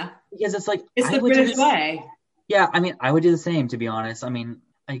 Yeah. Because it's like, it's the British way. Yeah, I mean, I would do the same, to be honest. I mean,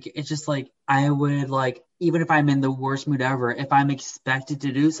 like, it's just like, I would like, even if I'm in the worst mood ever, if I'm expected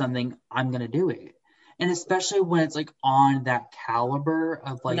to do something, I'm gonna do it. And especially when it's like on that caliber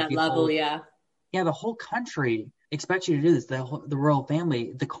of like that level, the whole country expects you to do this. The royal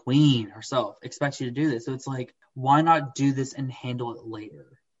family, the queen herself expects you to do this. So it's like, why not do this and handle it later?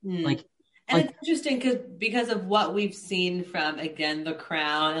 It's interesting because of what we've seen from, again, The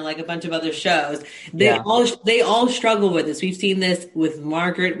Crown and like a bunch of other shows. They all struggle with this. We've seen this with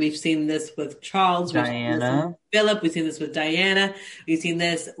Margaret. We've seen this with Charles. Diana. Philip. We've seen this with Diana. We've seen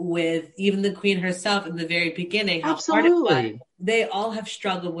this with even the Queen herself in the very beginning. How hard it was. They all have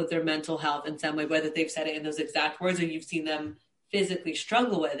struggled with their mental health in some way, whether they've said it in those exact words or you've seen them physically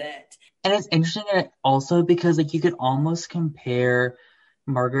struggle with it. And it's interesting also because like you could almost compare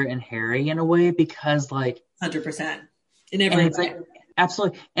Margaret and Harry in a way, because like 100% in every way. Like,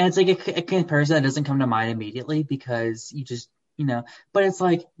 Absolutely. And it's like a comparison that doesn't come to mind immediately because you just, but it's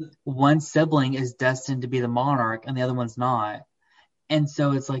like one sibling is destined to be the monarch and the other one's not. And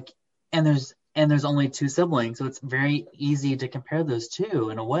so it's like, and there's only two siblings, so it's very easy to compare those two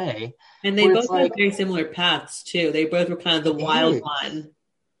in a way, And they where it's both have like very similar paths too. They both were kind of the it wild is one.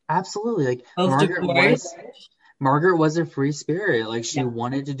 absolutely like Both divorced. Margaret was a free spirit. Like she Yeah.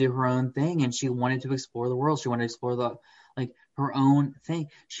 wanted to do her own thing and she wanted to explore the world. She wanted to explore the like her own thing.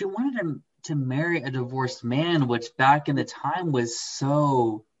 She wanted to marry a divorced man, which back in the time was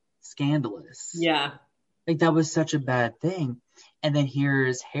so scandalous. Yeah. Like that was such a bad thing. And then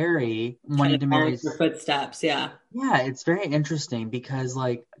here's Harry Kind of wanting to following marry. her footsteps. Yeah. Yeah, it's very interesting because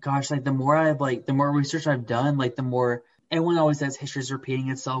like gosh, like the more research I've done, like the more everyone always says history is repeating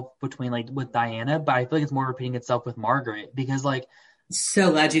itself between like with Diana, but I feel like it's more repeating itself with Margaret because like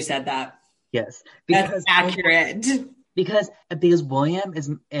So glad you said that. yes, That's because accurate. because William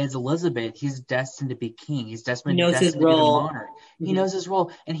is Elizabeth, he's destined to be king. He's He destined knows his destined to be the role. monarch. He Mhm. knows his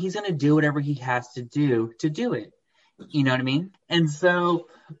role and he's gonna do whatever he has to do it. You know what I mean? And so,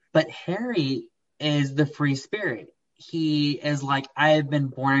 but Harry is the free spirit. He is like, I have been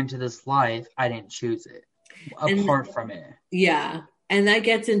born into this life. I didn't choose it. And Apart from it. yeah, and that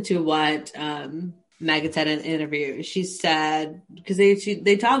gets into what Megan said in an interview. She said because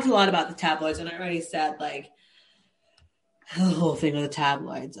they talked a lot about the tabloids, and I already said like the whole thing with the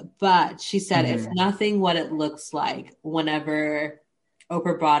tabloids. But she said it's Hmm. nothing what it looks like whenever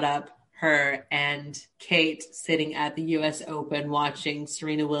Oprah brought up her and Kate sitting at the US Open watching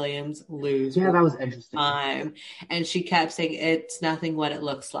Serena Williams lose Yeah, one that was interesting. time. And she kept saying it's nothing what it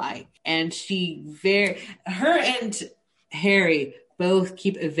looks like. And her and Harry both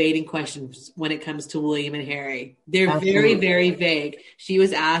keep evading questions when it comes to William and Harry. They're very, Absolutely. very vague. She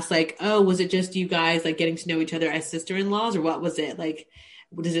was asked, like, oh, was it just you guys like getting to know each other as sister-in-laws, or what was it? Like,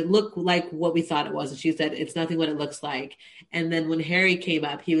 does it look like what we thought it was? And she said, it's nothing what it looks like. And then when Harry came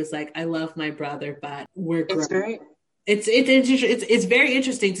up, he was like, I love my brother, but we're It's grown. very It's very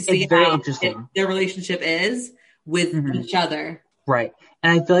interesting to it's see very how interesting. their relationship is with Hmm. each other. Right.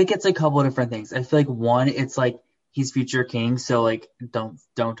 And I feel like it's a couple of different things. I feel like one, it's like he's future king, so like don't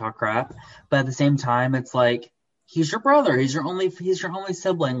talk crap. But at the same time, it's like he's your brother. He's your only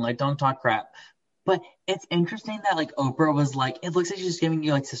sibling. Like don't talk crap. But it's interesting that like Oprah was like, it looks like she's giving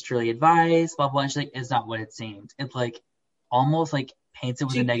you like sisterly advice, blah blah. And she's like, it's not what it seems. It like almost like paints it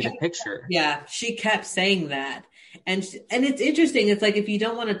with a She negative picture. Yeah, she kept saying that. And it's interesting. It's like if you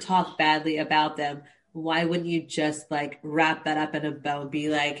don't want to talk badly about them, why wouldn't you just like wrap that up in a bow and be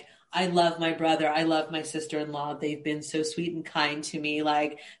like, I love my brother, I love my sister-in-law. They've been so sweet and kind to me.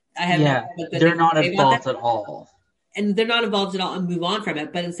 Like I have nothing Yeah, but good they're things to not say at about them. fault at all. And they're not involved at all and move on from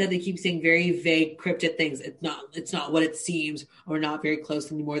it. But instead they keep saying very vague, cryptic things. It's not what it seems, or not very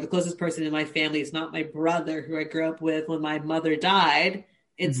close anymore. The closest person in my family is not my brother who I grew up with when my mother died.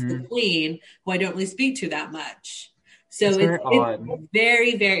 It's the Hmm. queen who I don't really speak to that much. So It's it's very it's odd.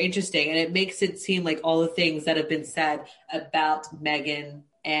 very, very interesting. And it makes it seem like all the things that have been said about Meghan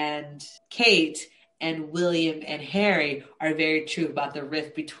and Kate and William and Harry are very true about the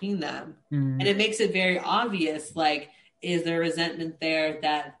rift between them. And Mm, it makes it very obvious, like, is there resentment there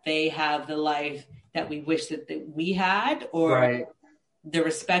that they have the life that we wish that we had, or right. the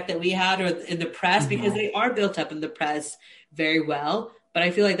respect that we had, or in the press, because Hmm. they are built up in the press very well. But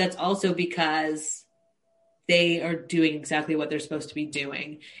I feel like that's also because they are doing exactly what they're supposed to be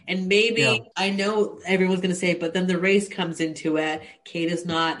doing. And Yeah. maybe, I know everyone's going to say, but then the race comes into it. Kate is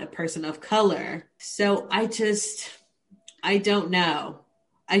not a person of color. So I don't know.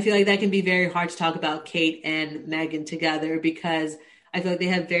 I feel like that can be very hard to talk about Kate and Meghan together because I feel like they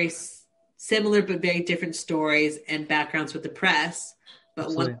have very similar but very different stories and backgrounds with the press. But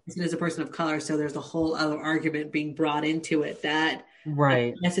one Absolutely. person is a person of color, so there's a whole other argument being brought into it that I'm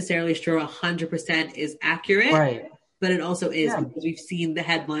Right. not necessarily sure 100% is accurate, Right. but it also is Yeah. because we've seen the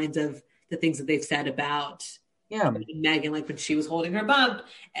headlines of the things that they've said about Yeah. Meghan, like when she was holding her bump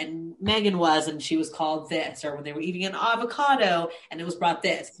and Meghan was, and she was called this, or when they were eating an avocado and it was brought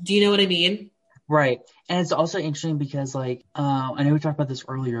this. Do you know what I mean? Right. And it's also interesting because like I know we talked about this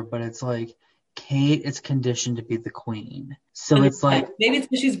earlier, but it's like Kate is conditioned to be the queen. So it's like 100%. Maybe it's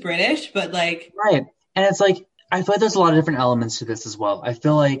because she's British, but like, right. And it's like I feel like there's a lot of different elements to this as well. I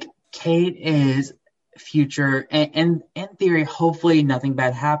feel like Kate is future and in theory, hopefully nothing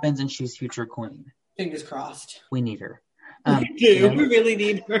bad happens and she's future queen. fingers crossed. We need her. We do. We Anyway. really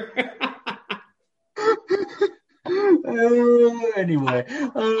need her. Anyway,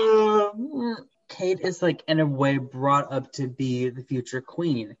 Kate is like in a way brought up to be the future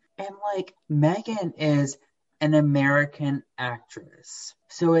queen, and like Megan is an American actress.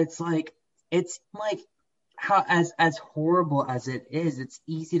 So it's like how as horrible as it is, it's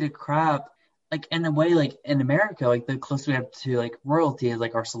easy to crap. Like in a way, like in America, like the closest we have to like royalty is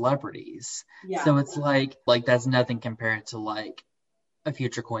like our celebrities. Yeah. So it's like that's nothing compared to like a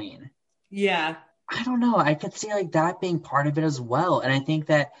future queen. Yeah. I don't know. I could see like that being part of it as well. And I think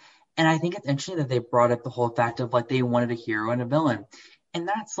it's interesting that they brought up the whole fact of like they wanted a hero and a villain. And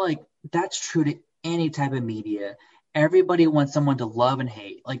that's true to any type of media. Everybody wants someone to love and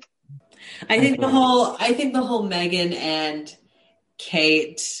hate. Like I think the whole Meghan and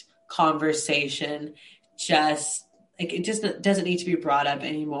Kate conversation just like it just doesn't need to be brought up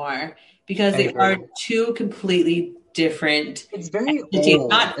anymore because they are two completely different. It's very old.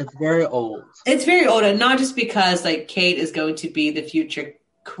 It's very old. It's very old, and not just because like Kate is going to be the future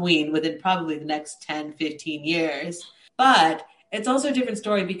queen within probably the next 10, 15 years, but it's also a different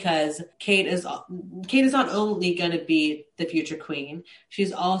story because Kate is not only going to be the future queen,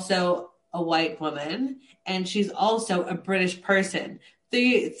 she's also a white woman, and she's also a British person.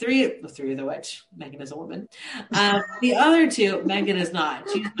 Three of the which Meghan is a woman. The other two, Meghan is not.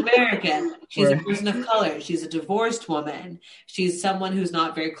 She's American. She's a person of color. She's a divorced woman. She's someone who's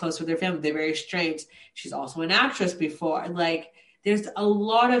not very close with their family. They're very estranged. She's also an actress before. Like, there's a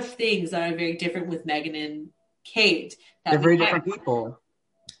lot of things that are very different with Meghan and Kate. They're very different people.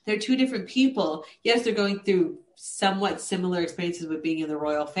 They're two different people. Yes, they're going through somewhat similar experiences with being in the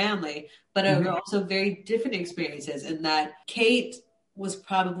royal family, but are also very different experiences in that Kate was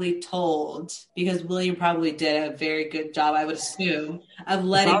probably told, because William probably did a very good job, I would assume, of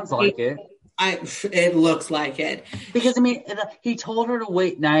letting Sounds like it. It looks like it. Because, I mean, he told her to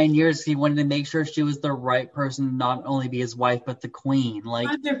wait 9 years. He wanted to make sure she was the right person to not only be his wife, but the queen. Like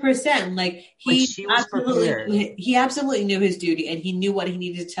 100%. Like he absolutely knew his duty, and he knew what he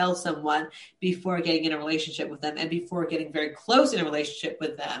needed to tell someone before getting in a relationship with them and before getting very close in a relationship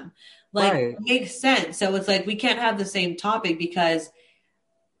with them. Like, it makes sense. So it's like, we can't have the same topic because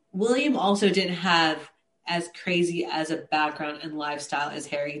William also didn't have as crazy as a background and lifestyle as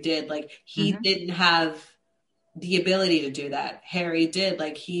Harry did. Like, he didn't have the ability to do that. Harry did.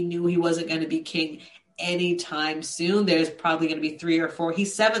 Like, he knew he wasn't going to be king anytime soon. There's probably going to be 3 or 4.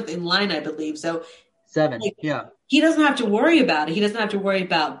 He's 7th in line, I believe. So 7, like, yeah. He doesn't have to worry about it. He doesn't have to worry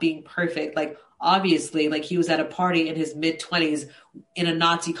about being perfect. Like, obviously, like, he was at a party in his mid-20s in a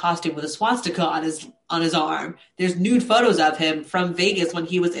Nazi costume with a swastika on his arm. There's nude photos of him from Vegas when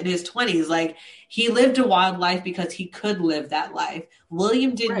he was in his 20s. Like, he lived a wild life because he could live that life.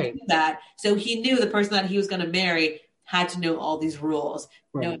 William didn't do that. So he knew the person that he was going to marry had to know all these rules.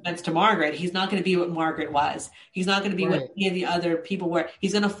 No offense to Margaret. He's not going to be what Margaret was. He's not going to be what any of the other people were.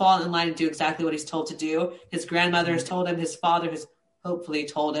 He's going to fall in line and do exactly what he's told to do. His grandmother has told him. His father has hopefully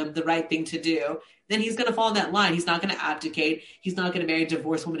told him the right thing to do. Then he's going to fall in that line. He's not going to abdicate. He's not going to marry a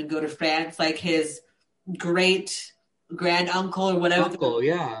divorced woman and go to France like his great grand uncle or whatever. Uncle,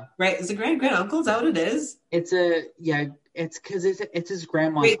 yeah. Right? Is it grand uncle? Is that what it is? It's because it's his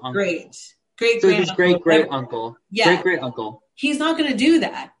grandma's uncle. Great uncle. Yeah. Great uncle. He's not going to do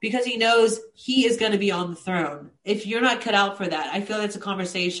that because he knows he is going to be on the throne. If you're not cut out for that, I feel that's a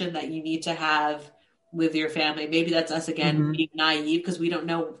conversation that you need to have with your family. Maybe that's us again being naive because we don't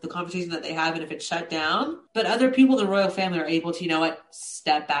know the conversation that they have and if it's shut down. But other people in the royal family are able to, you know what,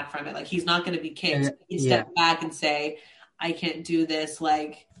 step back from it. Like, he's not going to be king. So he can step back and say, I can't do this.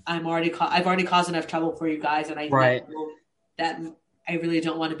 Like, I've already caused enough trouble for you guys, and I know that I really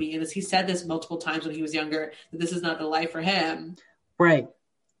don't want to be in this. He said this multiple times when he was younger, that this is not the life for him. Right.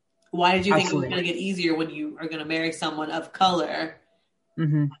 Why did you think it was going to get easier when you are going to marry someone of color?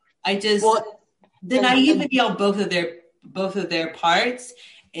 The naivety on both of their parts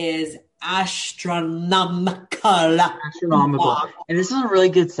is astronomical. And this is a really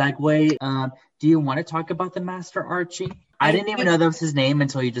good segue. Do you want to talk about the Master Archie? I didn't even know that was his name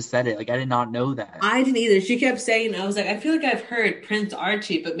until you just said it. Like, I did not know that. I didn't either. She kept saying, I was like, I feel like I've heard Prince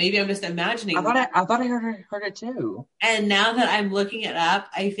Archie, but maybe I'm just imagining. I thought I heard it too. And now that I'm looking it up,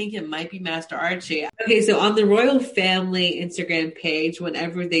 I think it might be Master Archie. Okay, so on the royal family Instagram page,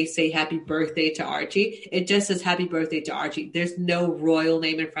 whenever they say happy birthday to Archie, it just says happy birthday to Archie. There's no royal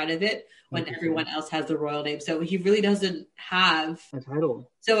name in front of it when everyone else has the royal name. So he really doesn't have a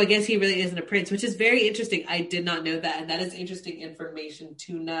title. So I guess he really isn't a prince, which is very interesting. I did not know that. And that is interesting information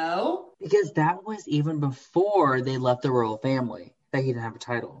to know. Because that was even before they left the royal family, that he didn't have a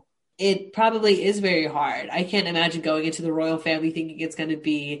title. It probably is very hard. I can't imagine going into the royal family thinking it's going to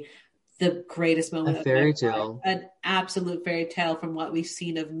be the greatest moment of fairy tale. An absolute fairy tale from what we've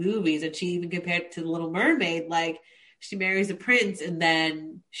seen of movies. And she even compared it to The Little Mermaid. Like, she marries a prince and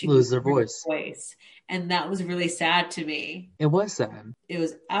then she Lose loses their her voice. voice. And that was really sad to me. It was sad. It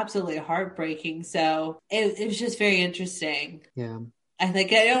was absolutely heartbreaking. So it was just very interesting. Yeah. I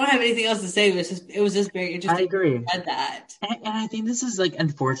think I don't have anything else to say. It was just very I interesting. agree. You said that. And I think this is like,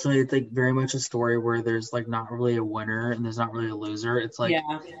 unfortunately, it's like very much a story where there's like not really a winner and there's not really a loser. It's like,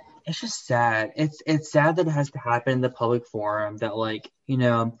 Yeah. it's just sad. It's sad that it has to happen in the public forum, that like, you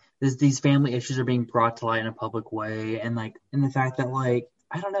know, these family issues are being brought to light in a public way, and like, and the fact that like,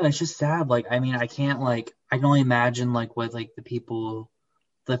 I don't know, it's just sad. Like, I mean, I can only imagine like what like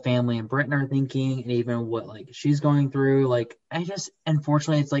the family in Britain are thinking, and even what like she's going through. Like,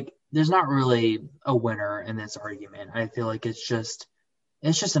 unfortunately, it's like there's not really a winner in this argument. I feel like it's just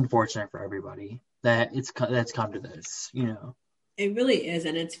unfortunate for everybody that that's come to this, you know. It really is,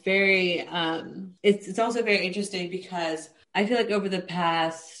 and it's very it's also very interesting because I feel like over the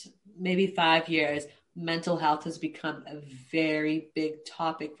past maybe 5 years, mental health has become a very big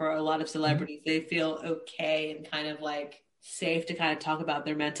topic for a lot of celebrities. They feel okay and kind of like safe to kind of talk about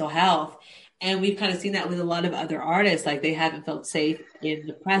their mental health. And we've kind of seen that with a lot of other artists. Like they haven't felt safe in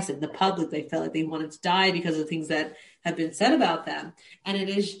the press, in the public. They felt like they wanted to die because of things that have been said about them. And it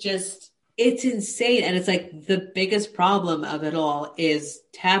is just it's insane. And it's like the biggest problem of it all is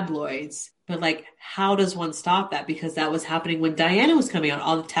tabloids. But like, how does one stop that? Because that was happening when Diana was coming out,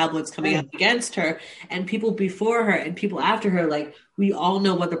 all the tabloids coming out against her, and people before her and people after her. Like, we all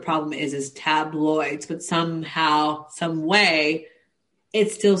know what the problem is tabloids, but somehow, some way,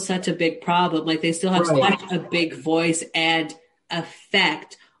 it's still such a big problem. Like, they still have such a big voice and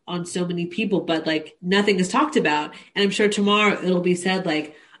effect on so many people, but like nothing is talked about. And I'm sure tomorrow it'll be said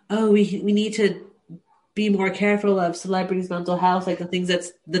like, oh, we need to be more careful of celebrities' mental health, like the things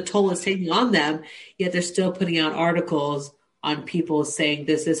that's the toll is taking on them. Yet they're still putting out articles on people saying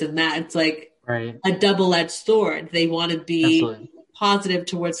this, and that. It's like a double-edged sword. They want to be positive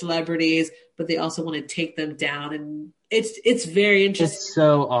towards celebrities, but they also want to take them down. And it's very interesting. It's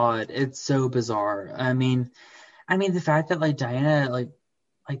so odd. It's so bizarre. I mean, the fact that like Diana, like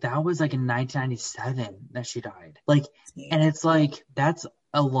that was like in 1997 that she died. Like, and it's like that's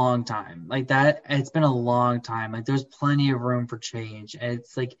a long time. Like that, it's been a long time. Like there's plenty of room for change. And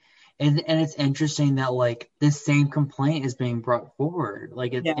it's like, and it's interesting that like this same complaint is being brought forward.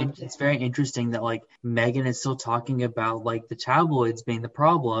 Like it's very interesting that like Meghan is still talking about like the tabloids being the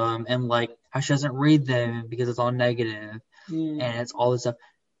problem, and like how she doesn't read them because it's all negative and it's all this stuff.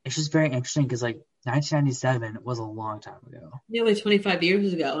 It's just very interesting because like 1997 was a long time ago. Nearly 25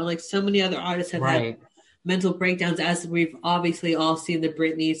 years ago. And like so many other artists have had mental breakdowns, as we've obviously all seen the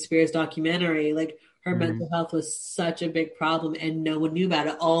Britney Spears documentary. Like her mental health was such a big problem and no one knew about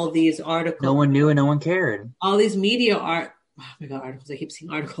it. All these articles. No one knew and no one cared. All these media articles. I keep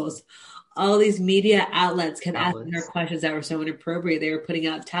seeing articles. All these media outlets kept asking her questions that were so inappropriate. They were putting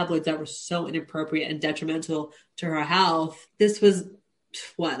out tabloids that were so inappropriate and detrimental to her health. This was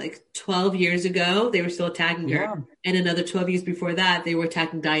like 12 years ago, they were still attacking her. And another 12 years before that, they were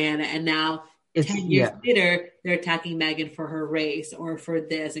attacking Diana. And now 10 years later, they're attacking Meghan for her race or for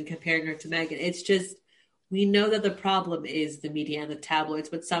this and comparing her to Meghan. It's just, we know that the problem is the media and the tabloids,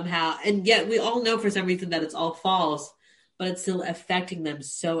 but somehow, and yet we all know for some reason that it's all false, but it's still affecting them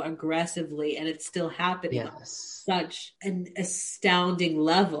so aggressively, and it's still happening on such an astounding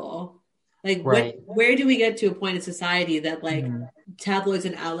level. Like, where do we get to a point in society that like tabloids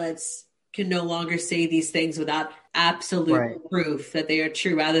and outlets can no longer say these things without absolute proof that they are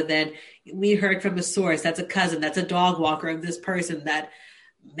true, rather than we heard from a source, that's a cousin, that's a dog walker of this person, that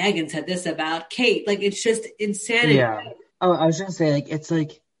Meghan said this about Kate. Like, it's just insanity. Yeah. Oh, I was going to say, like, it's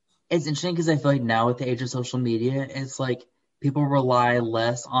interesting because I feel like now with the age of social media, it's like people rely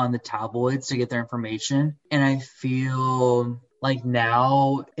less on the tabloids to get their information. And I feel like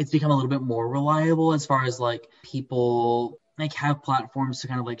now it's become a little bit more reliable as far as like people like have platforms to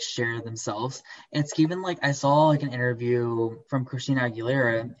kind of like share themselves. And it's even like I saw like an interview from Christina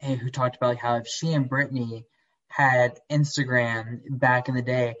Aguilera who talked about like how if she and Britney had Instagram back in the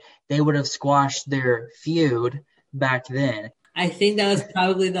day, they would have squashed their feud back then. I think that was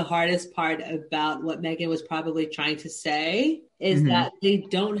probably the hardest part about what Meghan was probably trying to say, is that they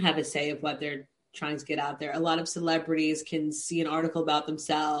don't have a say of what they're trying to get out there. A lot of celebrities can see an article about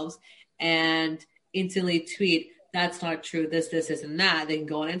themselves and instantly tweet, that's not true, this, and that. They can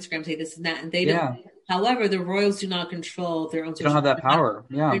go on Instagram and say this and that, and they don't. However, the royals do not control their own social media. They don't have that power.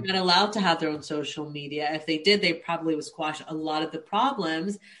 They're not allowed to have their own social media. If they did, they probably would squash a lot of the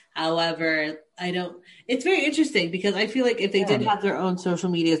problems. However, it's very interesting because I feel like if they did have their own social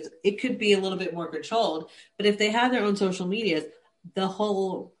medias, it could be a little bit more controlled. But if they have their own social medias, the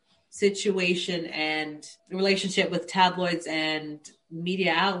whole situation and the relationship with tabloids and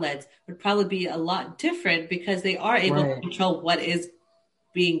media outlets would probably be a lot different because they are able to control what is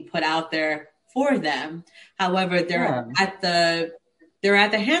being put out there for them. However, they're at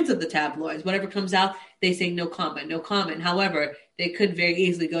the hands of the tabloids. Whatever comes out, they say no comment, no comment. However, they could very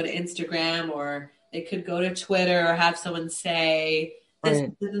easily go to Instagram or they could go to Twitter or have someone say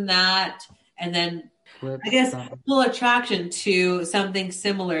this and that, and then I guess pull attraction to something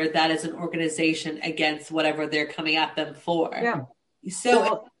similar that is an organization against whatever they're coming at them for. Yeah.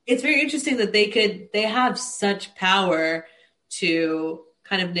 So it's very interesting that they have such power to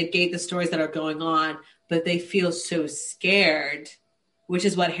kind of negate the stories that are going on, but they feel so scared, which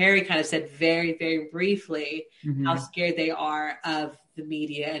is what Harry kind of said very, very briefly, how scared they are of the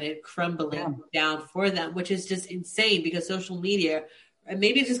media and it crumbling down for them, which is just insane because social media, and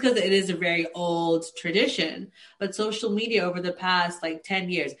maybe it's just because it is a very old tradition, but social media over the past 10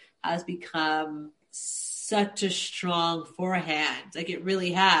 years has become such a strong forehand. Like it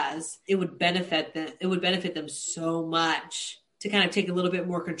really has. It would benefit them. It would benefit them so much to kind of take a little bit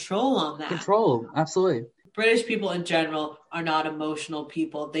more control on that. Control, absolutely. British people in general are not emotional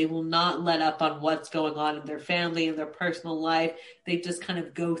people. They will not let up on what's going on in their family, in their personal life. They just kind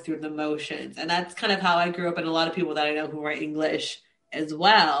of go through the motions. And that's kind of how I grew up, and a lot of people that I know who are English as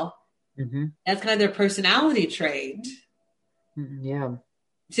well. That's kind of their personality trait. Yeah.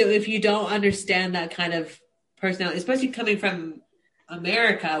 So if you don't understand that kind of personality, especially coming from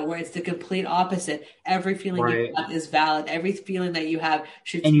America, where it's the complete opposite, every feeling you have is valid. Every feeling that you have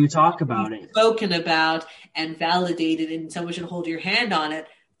should and you talk about it, spoken about and validated, and someone should hold your hand on it.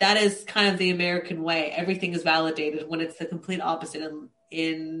 That is kind of the American way. Everything is validated when it's the complete opposite.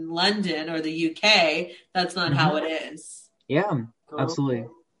 In London or the UK, that's not how it is. Yeah, absolutely.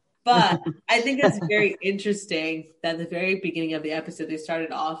 But I think it's very interesting that at the very beginning of the episode, they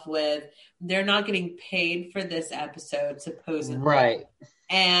started off with, they're not getting paid for this episode, supposedly. Right.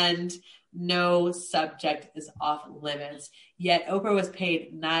 And no subject is off limits. Yet Oprah was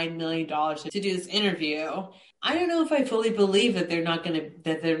paid $9 million to do this interview. I don't know if I fully believe that they're not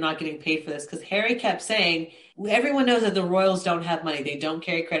getting paid for this, because Harry kept saying, everyone knows that the royals don't have money. They don't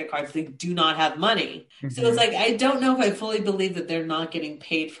carry credit cards. They do not have money. So it's like, I don't know if I fully believe that they're not getting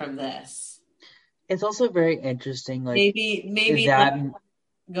paid from this. It's also very interesting. Maybe that,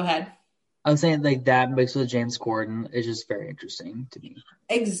 go ahead. I was saying that mixed with James Corden is just very interesting to me.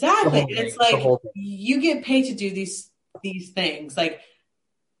 Exactly. It's like you get paid to do these things. Like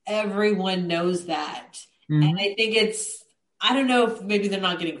everyone knows that. And I think I don't know if maybe they're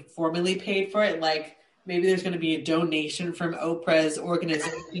not getting formally paid for it. Like maybe there's going to be a donation from Oprah's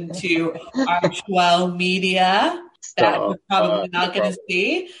organization to Archwell Media that we're probably not going to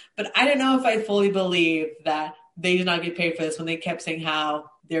see. But I don't know if I fully believe that they did not get paid for this when they kept saying how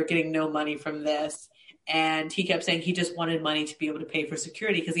they're getting no money from this. And he kept saying he just wanted money to be able to pay for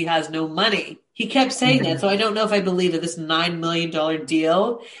security because he has no money. He kept saying that. So I don't know if I believe that this $9 million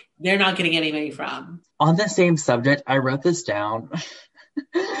deal, they're not getting any money from. On the same subject, I wrote this down.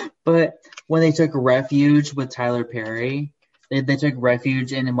 But when they took refuge with Tyler Perry, they took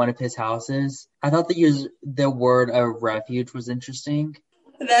refuge in one of his houses. I thought the word of refuge was interesting.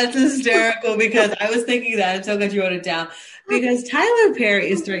 That's hysterical because I was thinking that. I'm so glad you wrote it down. Because Tyler Perry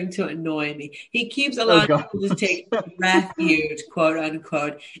is starting to annoy me. He keeps allowing people to take refuge, quote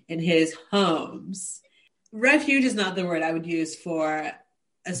unquote, in his homes. Refuge is not the word I would use for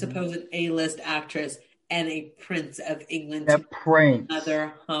a supposed A-list actress and a prince of England to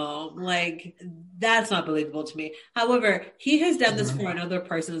another home. Like, that's not believable to me. However, he has done this for another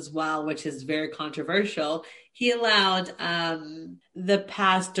person as well, which is very controversial. He allowed the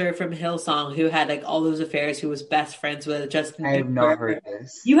pastor from Hillsong who had all those affairs, who was best friends with Justin Bieber. I have not heard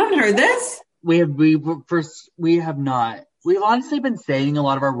this. You haven't heard this? We have not. We've honestly been saving a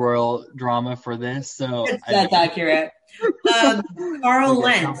lot of our royal drama for this, so that's accurate. Carl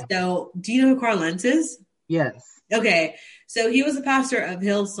Lentz. So, do you know who Carl Lentz is? Yes. Okay, so he was the pastor of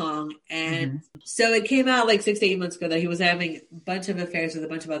Hillsong, and so it came out 6 to 8 months ago that he was having a bunch of affairs with a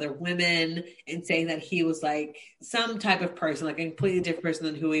bunch of other women and saying that he was some type of person, a completely different person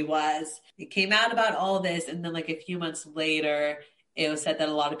than who he was. It came out about all this, and then a few months later, it was said that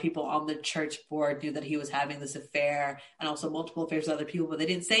a lot of people on the church board knew that he was having this affair and also multiple affairs with other people, but they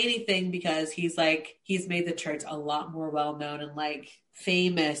didn't say anything because he's made the church a lot more well-known and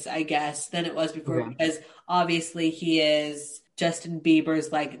famous, I guess, than it was before, because obviously he is Justin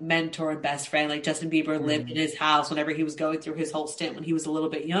Bieber's mentor and best friend. Justin Bieber lived in his house whenever he was going through his whole stint when he was a little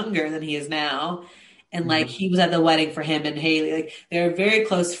bit younger than he is now. And he was at the wedding for him and Haley. They were very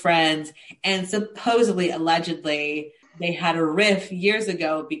close friends. And supposedly, allegedly, they had a riff years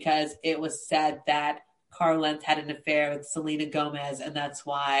ago because it was said that Carl Lentz had an affair with Selena Gomez, and that's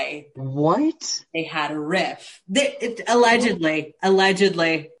why What? they had a riff.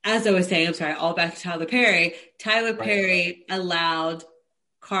 Allegedly. As I was saying, I'm sorry, all back to Tyler Perry. Tyler Right. Perry allowed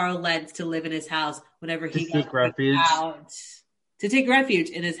Carl Lentz to live in his house whenever To he got seek kicked refuge. out. To take refuge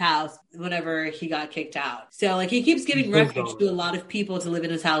in his house whenever he got kicked out. So, like, he keeps giving refuge to a lot of people to live in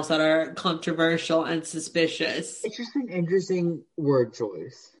his house that are controversial and suspicious. It's just an interesting word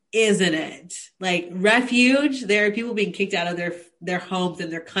choice. Isn't it? Like, refuge, there are people being kicked out of their homes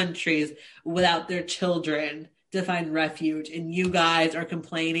and their countries without their children to find refuge. And you guys are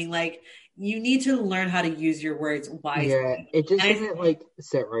complaining. Like, you need to learn how to use your words wisely. Yeah, it just And doesn't like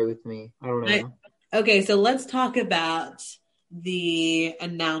sit right with me. I don't know. okay, so let's talk about the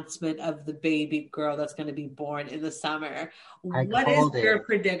announcement of the baby girl that's going to be born in the summer. I What is called your it.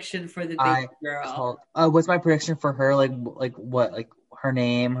 prediction for the I baby girl? called. What's my prediction for her? Like what? Like her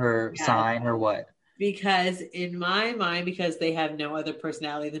name, her Yes. sign, her what? Because in my mind, because they have no other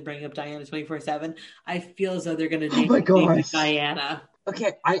personality than bringing up Diana 24/7, I feel as though they're going to Oh name my the baby gosh. Diana.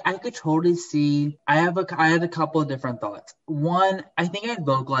 Okay, I could totally see. I had a couple of different thoughts. One, I think I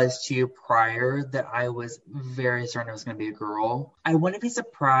vocalized to you prior that I was very certain it was going to be a girl. I wouldn't be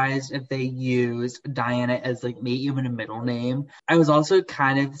surprised if they used Diana as like maybe even a middle name. I was also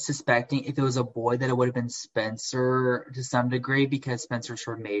kind of suspecting if it was a boy that it would have been Spencer to some degree because Spencer's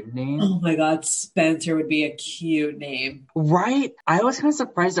her maiden name. Oh my God, Spencer would be a cute name. Right? I was kind of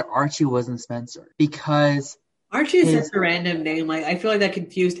surprised that Archie wasn't Spencer because Archie is such his a random name. Like, I feel like that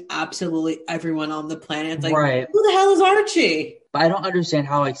confused absolutely everyone on the planet. It's like, right. who the hell is Archie? But I don't understand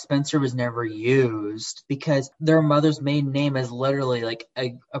how like Spencer was never used because their mother's maiden name is literally like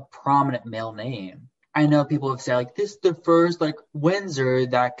a prominent male name. I know people have said like this is the first like Windsor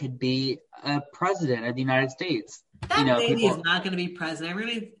that could be a president of the United States. That baby is People not going to be president.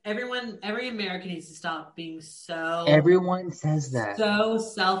 Every American needs to stop being everyone says that. so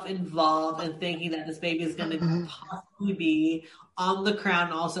self-involved and thinking that this baby is going to possibly be on the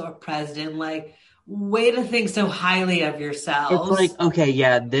crown, also a president. Like, way to think so highly of It's yourselves. like okay,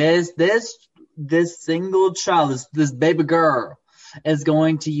 yeah, this single child, this baby girl is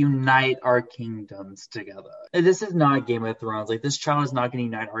going to unite our kingdoms together. This is not Game of Thrones. Like this child is not going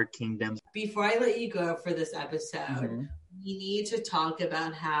to unite our kingdoms. Before I let you go for this episode, Mhm. we need to talk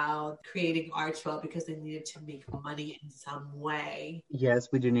about how creating Archwell because they needed to make money in some way Yes,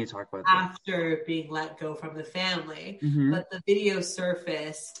 we do need to talk about that. after being let go from the family. Mhm. But the video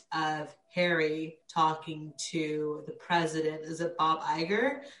surfaced of Harry talking to the president, is it Bob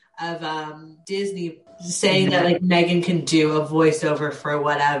Iger, of Disney, saying that like Meghan can do a voiceover for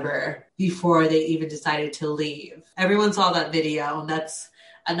whatever before they even decided to leave. Everyone saw that video, and that's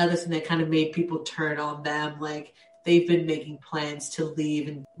another thing that kind of made people turn on them. Like, they've been making plans to leave.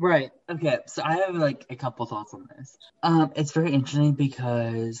 And Right. Okay. So I have like a couple thoughts on this. It's very interesting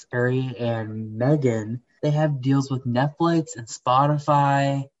because Harry and Meghan, they have deals with Netflix and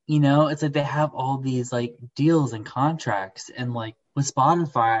Spotify. You know, it's like they have all these like deals and contracts, and like with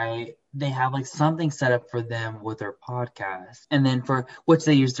Spotify, they have like something set up for them with their podcast, and then for which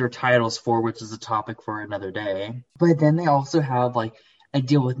they use their titles for, which is a topic for another day. But then they also have like a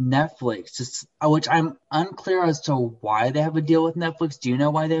deal with Netflix, just which I'm unclear as to why they have a deal with Netflix. Do you know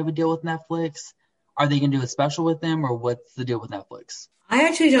why they have a deal with Netflix? Are they gonna do a special with them, or what's the deal with Netflix? I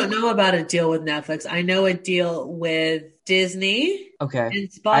actually don't know about a deal with Netflix. I know a deal with Disney Okay, and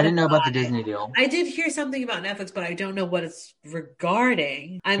I didn't know about the Spotify. Disney deal. I did hear something about Netflix, but I don't know what it's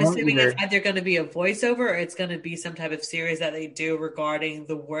regarding. I'm I don't assuming it's either. either going to be a voiceover or it's going to be some type of series that they do regarding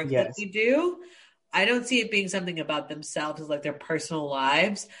the work that Yes, they do. I don't see it being something about themselves as like their personal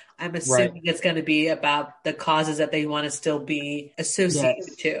lives. I'm right. assuming it's going to be about the causes that they want to still be associated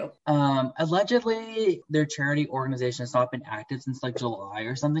Yes. to. Allegedly, their charity organization has not been active since like July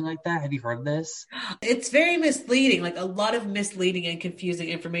or something like that. Have you heard of this? It's very misleading. Like, a lot of misleading and confusing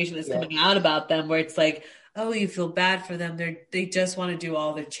information is Yes. coming out about them where it's like, oh, you feel bad for them. They just want to do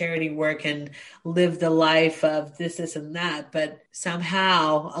all their charity work and live the life of this, and that. But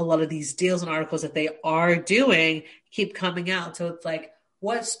somehow a lot of these deals and articles that they are doing keep coming out. So it's like,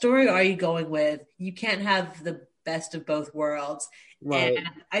 what story are you going with? You can't have the best of both worlds. Right. And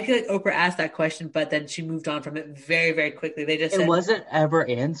I feel like Oprah asked that question, but then she moved on from it very, very quickly. They just It said wasn't ever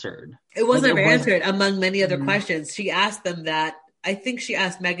answered. it wasn't Like, ever it was. answered among many other Mhm. questions. She asked them that. I think she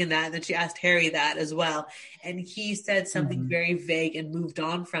asked Meghan that, and then she asked Harry that as well. And he said something Mhm. very vague and moved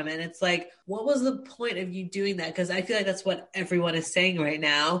on from it. And it's like, what was the point of you doing that? Because I feel like that's what everyone is saying right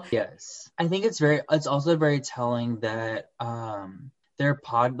now. Yes. I think it's also very telling that their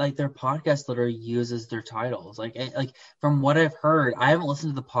podcast literally uses their titles. Like from what I've heard, I haven't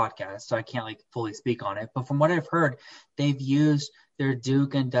listened to the podcast, so I can't like fully speak on it. But from what I've heard, they've used their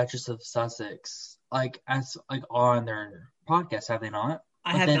Duke and Duchess of Sussex like as like on their podcast, have they not?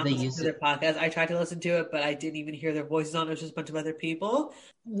 I But have then not they listened to use it. their podcast. I tried to listen to it, but I didn't even hear their voices on it. It was just a bunch of other people.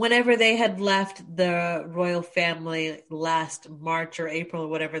 Whenever they had left the royal family last March or April or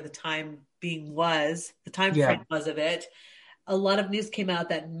whatever the time Yeah. frame was of it, a lot of news came out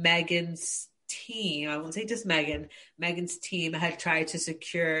that Meghan's team, I won't say just Meghan's team had tried to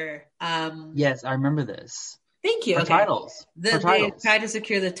secure Yes, I remember this. thank you. For Okay. titles. For They titles. tried to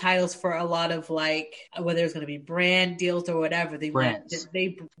secure the titles for a lot of like whether it's going to be brand deals or whatever. Brands.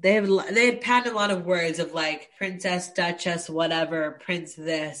 They had patented a lot of words of like princess, duchess, whatever, prince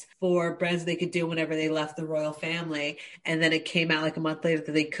this for brands they could do whenever they left the royal family. And then it came out like a month later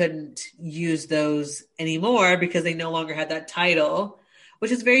that they couldn't use those anymore because they no longer had that title. Which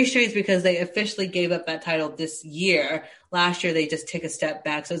is very strange because they officially gave up that title this year. Last year, they just took a step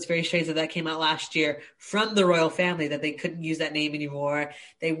back. So it's very strange that came out last year from the royal family that they couldn't use that name anymore.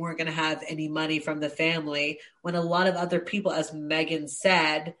 They weren't going to have any money from the family when a lot of other people, as Meghan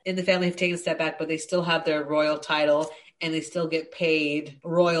said, in the family have taken a step back, but they still have their royal title and they still get paid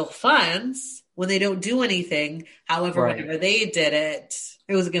royal funds when they don't do anything. However, Right. whenever they did it,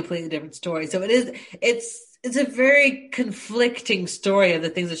 it was a completely different story. So it's a very conflicting story of the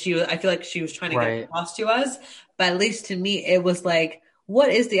things that I feel like she was trying to get across to us. But at least to me, it was like, what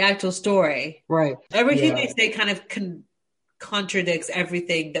is the actual story? Right. Everything they say kind of contradicts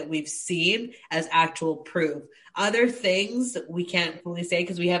everything that we've seen as actual proof. Other things we can't fully say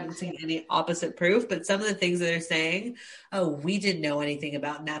because we haven't seen any opposite proof, but some of the things that they're saying, oh, we didn't know anything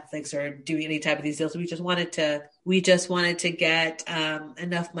about Netflix or doing any type of these deals. We just wanted to get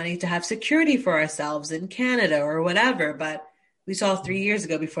enough money to have security for ourselves in Canada or whatever. But we saw 3 years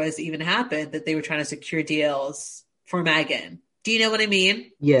ago before this even happened that they were trying to secure deals for Meghan. Do you know what I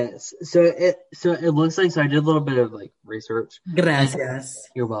mean? Yes. So it looks like, so I did a little bit of like research. Gracias.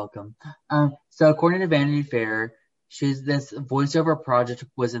 You're welcome. So according to Vanity Fair, this voiceover project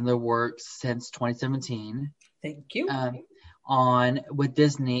was in the works since 2017. Thank you. With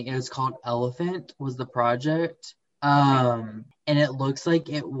Disney, it was called Elephant was the project. And it looks like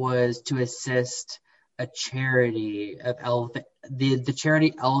it was to assist a charity of the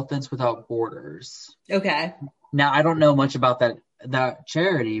charity Elephants Without Borders. Okay. Now, I don't know much about that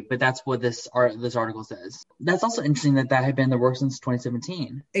charity, but that's what this article says. That's also interesting that had been in the works since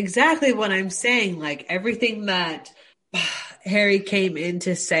 2017. Exactly what I'm saying. Like everything that Harry came in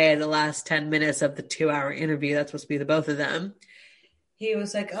to say in the last 10 minutes of the 2-hour interview, that's supposed to be the both of them. He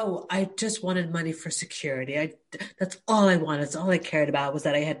was like, oh, I just wanted money for security. That's all I wanted. That's all I cared about was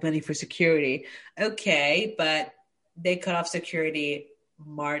that I had money for security. Okay, but they cut off security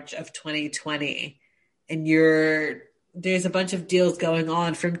March of 2020. And there's a bunch of deals going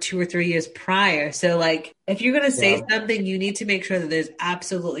on from 2 or 3 years prior. So like, if you're going to say something, you need to make sure that there's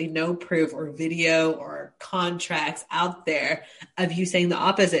absolutely no proof or video or contracts out there of you saying the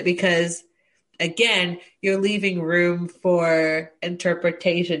opposite, because again, you're leaving room for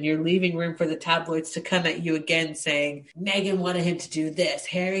interpretation. You're leaving room for the tabloids to come at you again saying, Meghan wanted him to do this.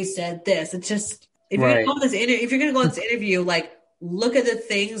 Harry said this. It's just, if you're going to go on this interview, like, look at the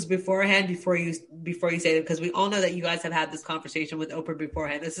things beforehand before you say them, because we all know that you guys have had this conversation with Oprah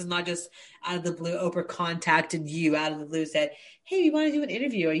beforehand. This is not just out of the blue. Oprah contacted you out of the blue, said, hey, you want to do an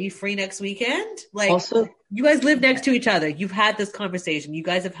interview? Are you free next weekend? Like, also, you guys live next to each other. You've had this conversation. You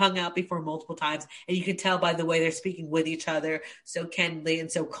guys have hung out before multiple times, and you can tell by the way they're speaking with each other so candidly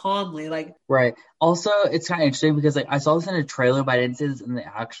and so calmly. Like, right. Also, it's kind of interesting because like I saw this in a trailer, but I didn't see this in the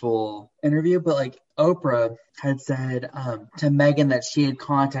actual interview. But like Oprah had said to Meghan that she had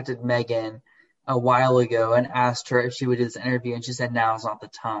contacted Meghan a while ago and asked her if she would do this interview, and she said now is not the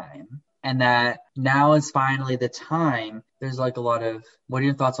time. And that now is finally the time. There's like a lot of, what are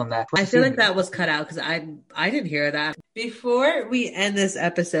your thoughts on that? I feel like that was cut out because I didn't hear that. Before we end this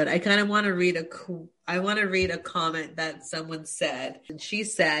episode, I kind of want to read a comment that someone said. And she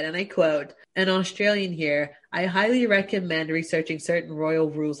said, and I quote, an Australian here, I highly recommend researching certain royal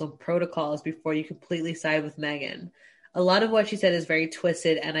rules and protocols before you completely side with Meghan. A lot of what she said is very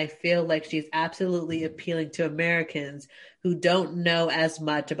twisted, and I feel like she's absolutely appealing to Americans who don't know as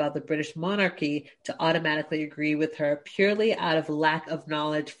much about the British monarchy to automatically agree with her purely out of lack of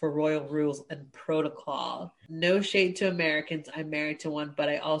knowledge for royal rules and protocol. No shade to Americans. I'm married to one, but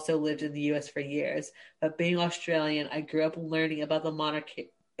I also lived in the US for years. But being Australian, I grew up learning about the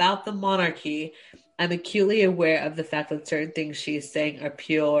monarchy. I'm acutely aware of the fact that certain things she's saying are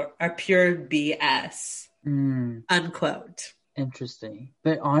pure BS. Unquote. Interesting.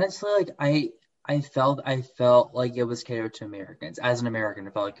 But honestly, like I felt like it was catered to Americans. As an American,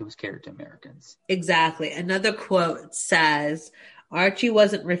 I felt like it was catered to Americans. Exactly. Another quote says, Archie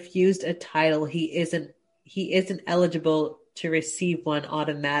wasn't refused a title. He isn't eligible to receive one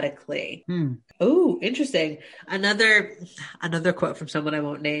automatically. Hmm. Oh, interesting. Another quote from someone I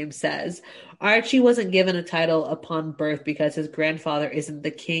won't name says, Archie wasn't given a title upon birth because his grandfather isn't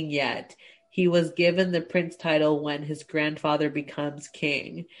the king yet. He was given the prince title when his grandfather becomes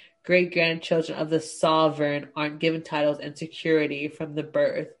king. Great grandchildren of the sovereign aren't given titles and security from the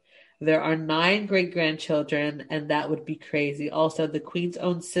birth. There are 9 great grandchildren, and that would be crazy. Also, the queen's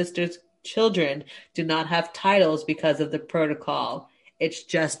own sister's children do not have titles because of the protocol. It's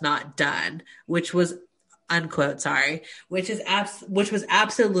just not done, which was unquote, sorry, which was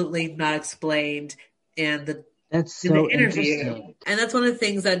absolutely not explained in the That's in the so interview. interesting. And that's one of the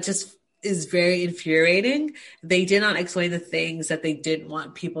things that just is very infuriating. They did not explain the things that they didn't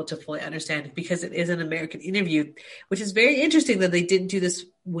want people to fully understand because it is an American interview, which is very interesting that they didn't do this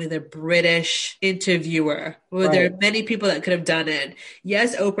with a British interviewer. Well, there Right. are many people that could have done it.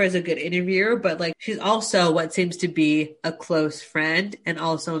 Yes, Oprah is a good interviewer, but like she's also what seems to be a close friend and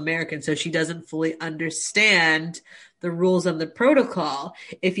also American. So she doesn't fully understand the rules and the protocol.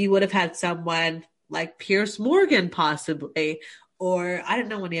 If you would have had someone like Pierce Morgan, possibly, or I don't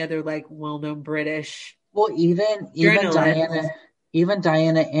know any other like well-known British Well, even journalists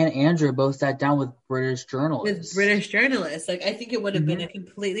Diana and Andrew both sat down with British with journalists. British journalists. Like I think it would have been a Hmm.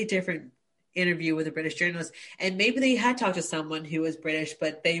 completely different interview with a British journalist, and maybe they had talked to someone who was British,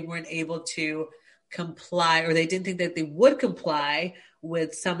 but they weren't able to comply, or they didn't think that they would comply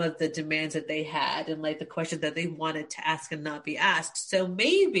with some of the demands that they had and like the questions that they wanted to ask and not be asked. So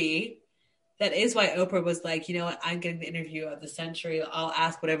maybe that is why Oprah was like, you know what, I'm getting the interview of the century. I'll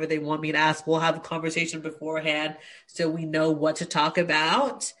ask whatever they want me to ask. We'll have a conversation beforehand so we know what to talk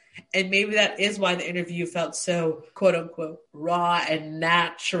about. And maybe that is why the interview felt so quote unquote raw and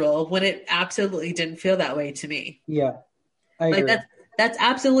natural when it absolutely didn't feel that way to me. Yeah, I Like agree. that's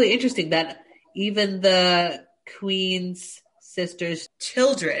absolutely interesting that even the Queen's sisters'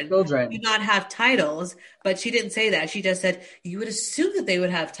 children do Children. not have titles, but she didn't say that. She just said you would assume that they would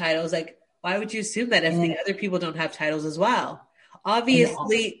have titles. Like, why would you assume that if the And other people don't have titles as well?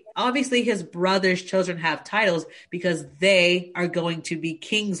 and Obviously his brother's children have titles because they are going to be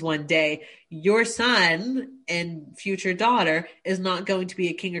kings one day. Your son and future daughter is not going to be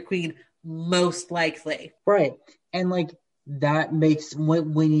a king or queen, most likely. right. And like that makes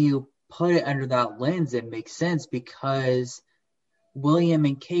when you put it under that lens, it makes sense because William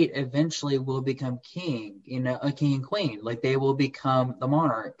and Kate eventually will become king, a king and queen. Like they will become the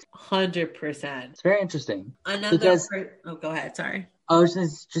monarch. 100%. It's very interesting Another, because oh, go ahead. Sorry. I was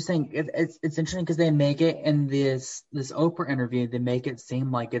just saying it's interesting because they make it in this Oprah interview. They make it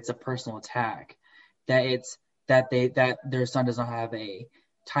seem like it's a personal attack, that it's that their son does not have a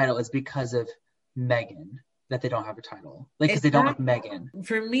title. It's because of Meghan that they don't have a title, like because they don't like Exactly. Meghan.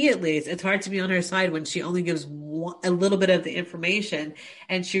 For me, at least, it's hard to be on her side when she only gives a little bit of the information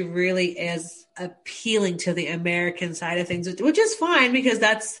and she really is appealing to the American side of things, which is fine because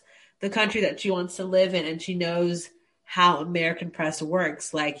that's the country that she wants to live in and she knows how American press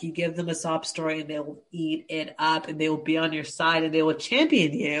works. Like you give them a sob story and they'll eat it up and they will be on your side and they will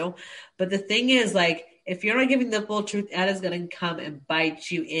champion you. But the thing is, like, if you're not giving the full truth, that is going to come and bite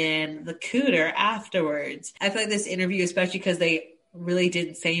you in the cooter afterwards. I feel like this interview, especially because they really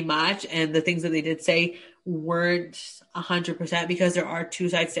didn't say much and the things that they did say weren't 100% because there are two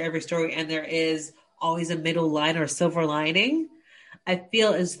sides to every story and there is always a middle line or silver lining. I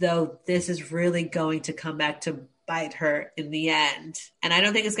feel as though this is really going to come back to bite her in the end. And I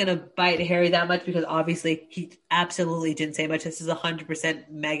don't think it's going to bite Harry that much because obviously he absolutely didn't say much. This is 100%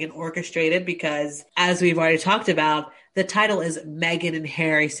 Meghan orchestrated because, as we've already talked about, the title is Meghan and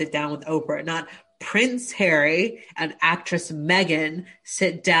Harry sit down with Oprah, not Prince Harry and actress Meghan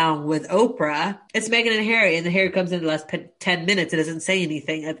sit down with Oprah. It's Meghan and Harry, and the Harry comes in the last 10 minutes and doesn't say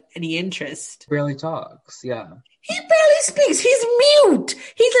anything of any interest. Barely talks. Yeah. He barely speaks. He's mute.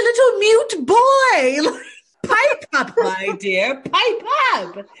 He's a little mute boy. Pipe up, my dear. Pipe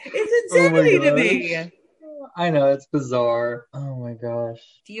up. It's Oh my insanity to gosh. me. I know it's bizarre. Oh my gosh.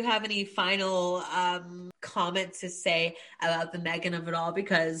 Do you have any final comments to say about the Meghan of it all?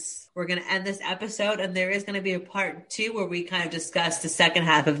 Because we're going to end this episode and there is going to be a part 2 where we kind of discuss the second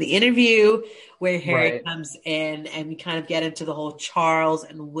half of the interview where Harry Right. comes in and we kind of get into the whole Charles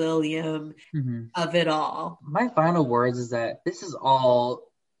and William Hmm. of it all. My final words is that this is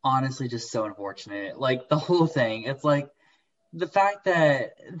all honestly just so unfortunate. Like the whole thing. It's like the fact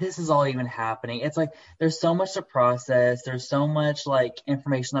that this is all even happening, it's like there's so much to process. There's so much like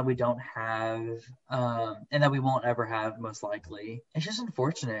information that we don't have, and that we won't ever have, most likely. It's just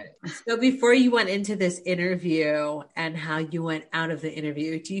unfortunate. So before you went into this interview and how you went out of the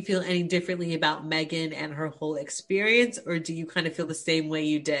interview, do you feel any differently about Meghan and her whole experience, or do you kind of feel the same way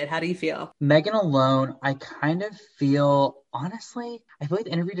you did? How do you feel? Megan alone, I kind of feel, honestly, I feel like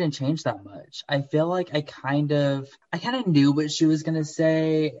the interview didn't change that much. I feel like I kind of knew what she was gonna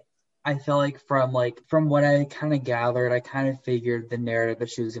say. I feel like from what I kind of gathered, I kind of figured the narrative that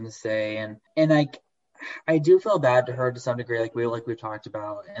she was gonna say, and I do feel bad to her to some degree, like we talked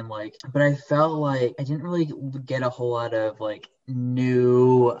about, and like, but I felt like I didn't really get a whole lot of like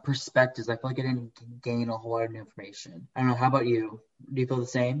new perspectives. I feel like I didn't gain a whole lot of new information. I don't know. How about you? Do you feel the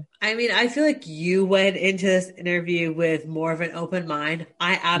same? I mean, I feel like you went into this interview with more of an open mind.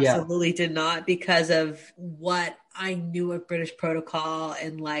 I Yeah. absolutely did not because of what I knew of British protocol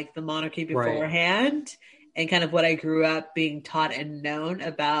and like the monarchy Right. beforehand, and kind of what I grew up being taught and known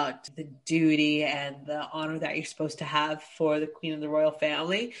about the duty and the honor that you're supposed to have for the queen and the royal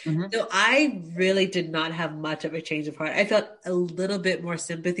family. Hmm. So I really did not have much of a change of heart. I felt a little bit more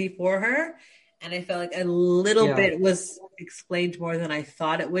sympathy for her, and I felt like a little Yeah. bit was explained more than I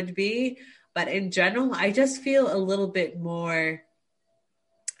thought it would be. But in general, I just feel a little bit more,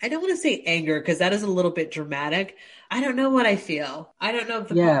 I don't want to say anger because that is a little bit dramatic. I don't know what I feel. I don't know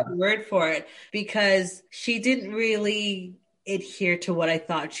the proper Yeah. word for it because she didn't really adhere to what I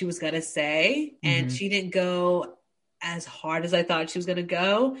thought she was going to say. And Hmm. she didn't go as hard as I thought she was going to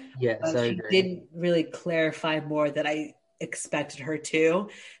go. Yes, But I she agree. didn't really clarify more that I expected her to.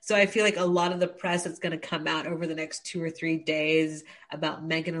 So I feel like a lot of the press that's going to come out over the next 2 or 3 days about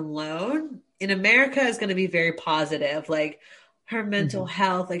Meghan alone in America is going to be very positive. Like, her mental Hmm.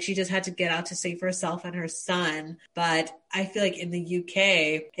 health, like she just had to get out to save herself and her son. But I feel like in the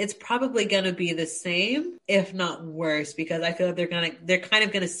UK, it's probably going to be the same, if not worse, because I feel like they're kind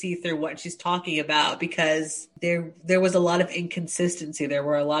of going to see through what she's talking about because there was a lot of inconsistency. There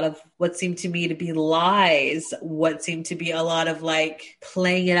were a lot of what seemed to me to be lies, what seemed to be a lot of like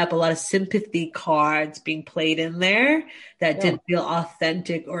playing it up, a lot of sympathy cards being played in there that Yeah. didn't feel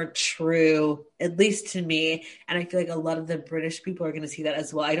authentic or true, at least to me. And I feel like a lot of the British people are going to see that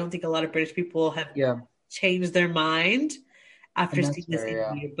as well. I don't think a lot of British people have Yeah. changed their mind after And that's seeing this fair.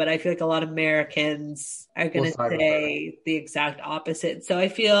 Yeah. interview, but I feel like a lot of Americans are We'll going to side with her. say the exact opposite. So I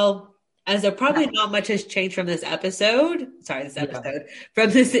feel as though probably not much has changed from this episode. Sorry, this Yeah. episode, from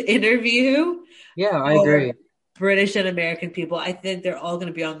this interview Yeah, I for agree. British and American people. I think they're all going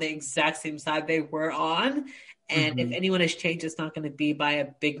to be on the exact same side they were on. And if Hmm. anyone has changed, it's not going to be by a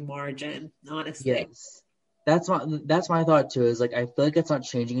big margin, honestly. Yes. That's my thought too, is like I feel like it's not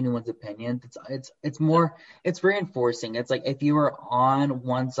changing anyone's opinion. It's more, it's reinforcing. It's like if you were on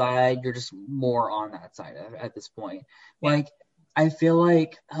one side, you're just more on that side at this point. Yeah. Like I feel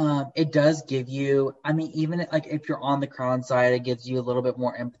like it does give you, I mean, even like if you're on the crown side, it gives you a little bit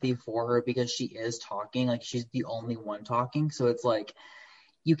more empathy for her because she is talking, like she's the only one talking. So it's like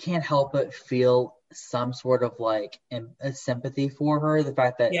you can't help but feel some sort of like a sympathy for her. The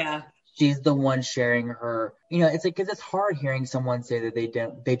fact that Yeah. she's the one sharing her, it's like, because it's hard hearing someone say that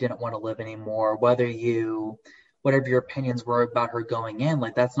they didn't want to live anymore, whatever your opinions were about her going in,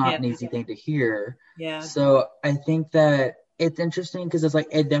 like that's not Yeah. an easy thing to hear. Yeah. So I think that it's interesting because it's like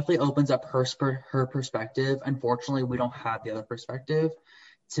it definitely opens up her perspective. Unfortunately, we don't have the other perspective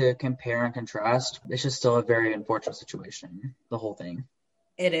to compare and contrast. It's just still a very unfortunate situation, the whole thing.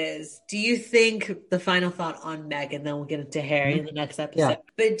 It is. Do you think the final thought on Meghan, then we'll get into Harry Mhm. in the next Yeah. episode.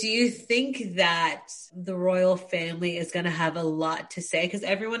 But do you think that the royal family is going to have a lot to say? Because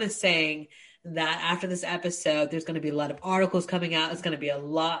everyone is saying that after this episode, there's going to be a lot of articles coming out. It's going to be a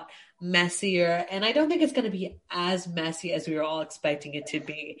lot messier. And I don't think it's going to be as messy as we were all expecting it to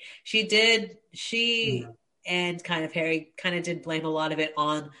be. She Mhm. and kind of Harry kind of did blame a lot of it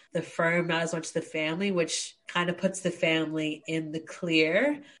on the firm, not as much the family, which kind of puts the family in the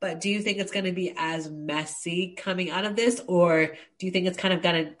clear. But do you think it's going to be as messy coming out of this, or do you think it's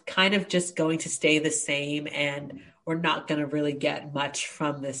kind of just going to stay the same, and we're not going to really get much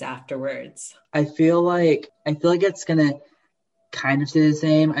from this afterwards? I feel like it's gonna kind of stay the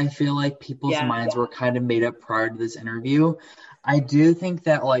same. I feel like people's Yeah, minds were kind of made up prior to this interview. I do think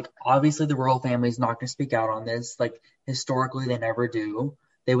that, like, obviously the royal family is not going to speak out on this. Like, historically, they never do.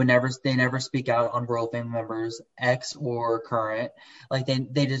 They never speak out on royal family members, ex or current. Like,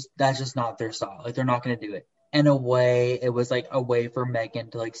 that's just not their style. Like, they're not going to do it. In a way, it was like a way for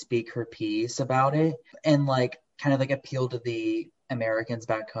Meghan to like speak her piece about it and like kind of like appeal to the Americans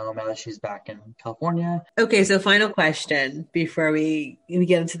back home now that she's back in California. Okay, so final question before we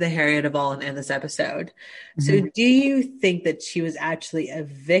get into the Harriet of all and end this episode. So, Mhm. do you think that she was actually a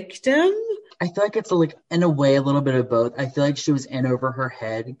victim? I feel like it's like in a way a little bit of both. I feel like she was in over her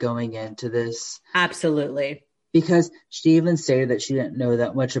head going into this Absolutely. because she even stated that she didn't know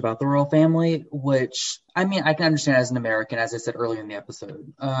that much about the royal family, which I mean I can understand as an American, as I said earlier in the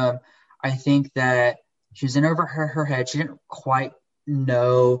episode. I think that she was in over her head. She didn't quite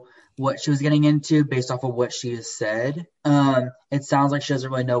know what she was getting into based off of what she has said. It sounds like she doesn't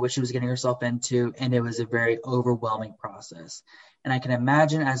really know what she was getting herself into, and it was a very overwhelming process. And I can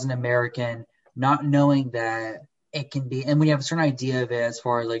imagine as an American not knowing that it can be, and when you have a certain idea of it, as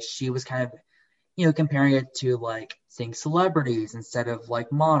far as like she was kind of comparing it to like seeing celebrities instead of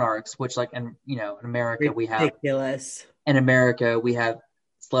like monarchs, which like in America Ridiculous. we have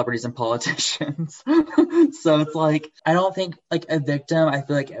celebrities and politicians. So it's like I don't think like a victim, I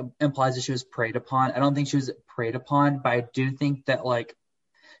feel like it implies that she was preyed upon. I don't think she was preyed upon, but I do think that like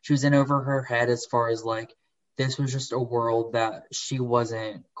she was in over her head as far as like this was just a world that she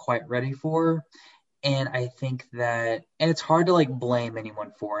wasn't quite ready for. And I think that, and it's hard to like blame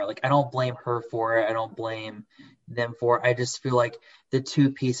anyone for it. Like, I don't blame her for it. I don't blame them for it. I just feel like the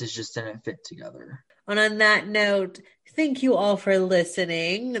two pieces just didn't fit together. And on that note, thank you all for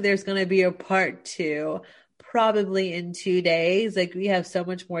listening. There's going to be a part two probably in 2 days. Like, we have so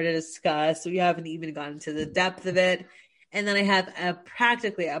much more to discuss. We haven't even gotten to the depth of it. And then I have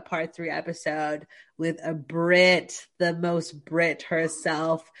practically a part three episode with a Brit, the most Brit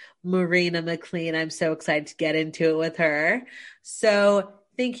herself, Marina McLean. I'm so excited to get into it with her. So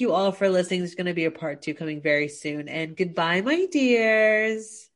thank you all for listening. There's going to be a part two coming very soon. And goodbye, my dears.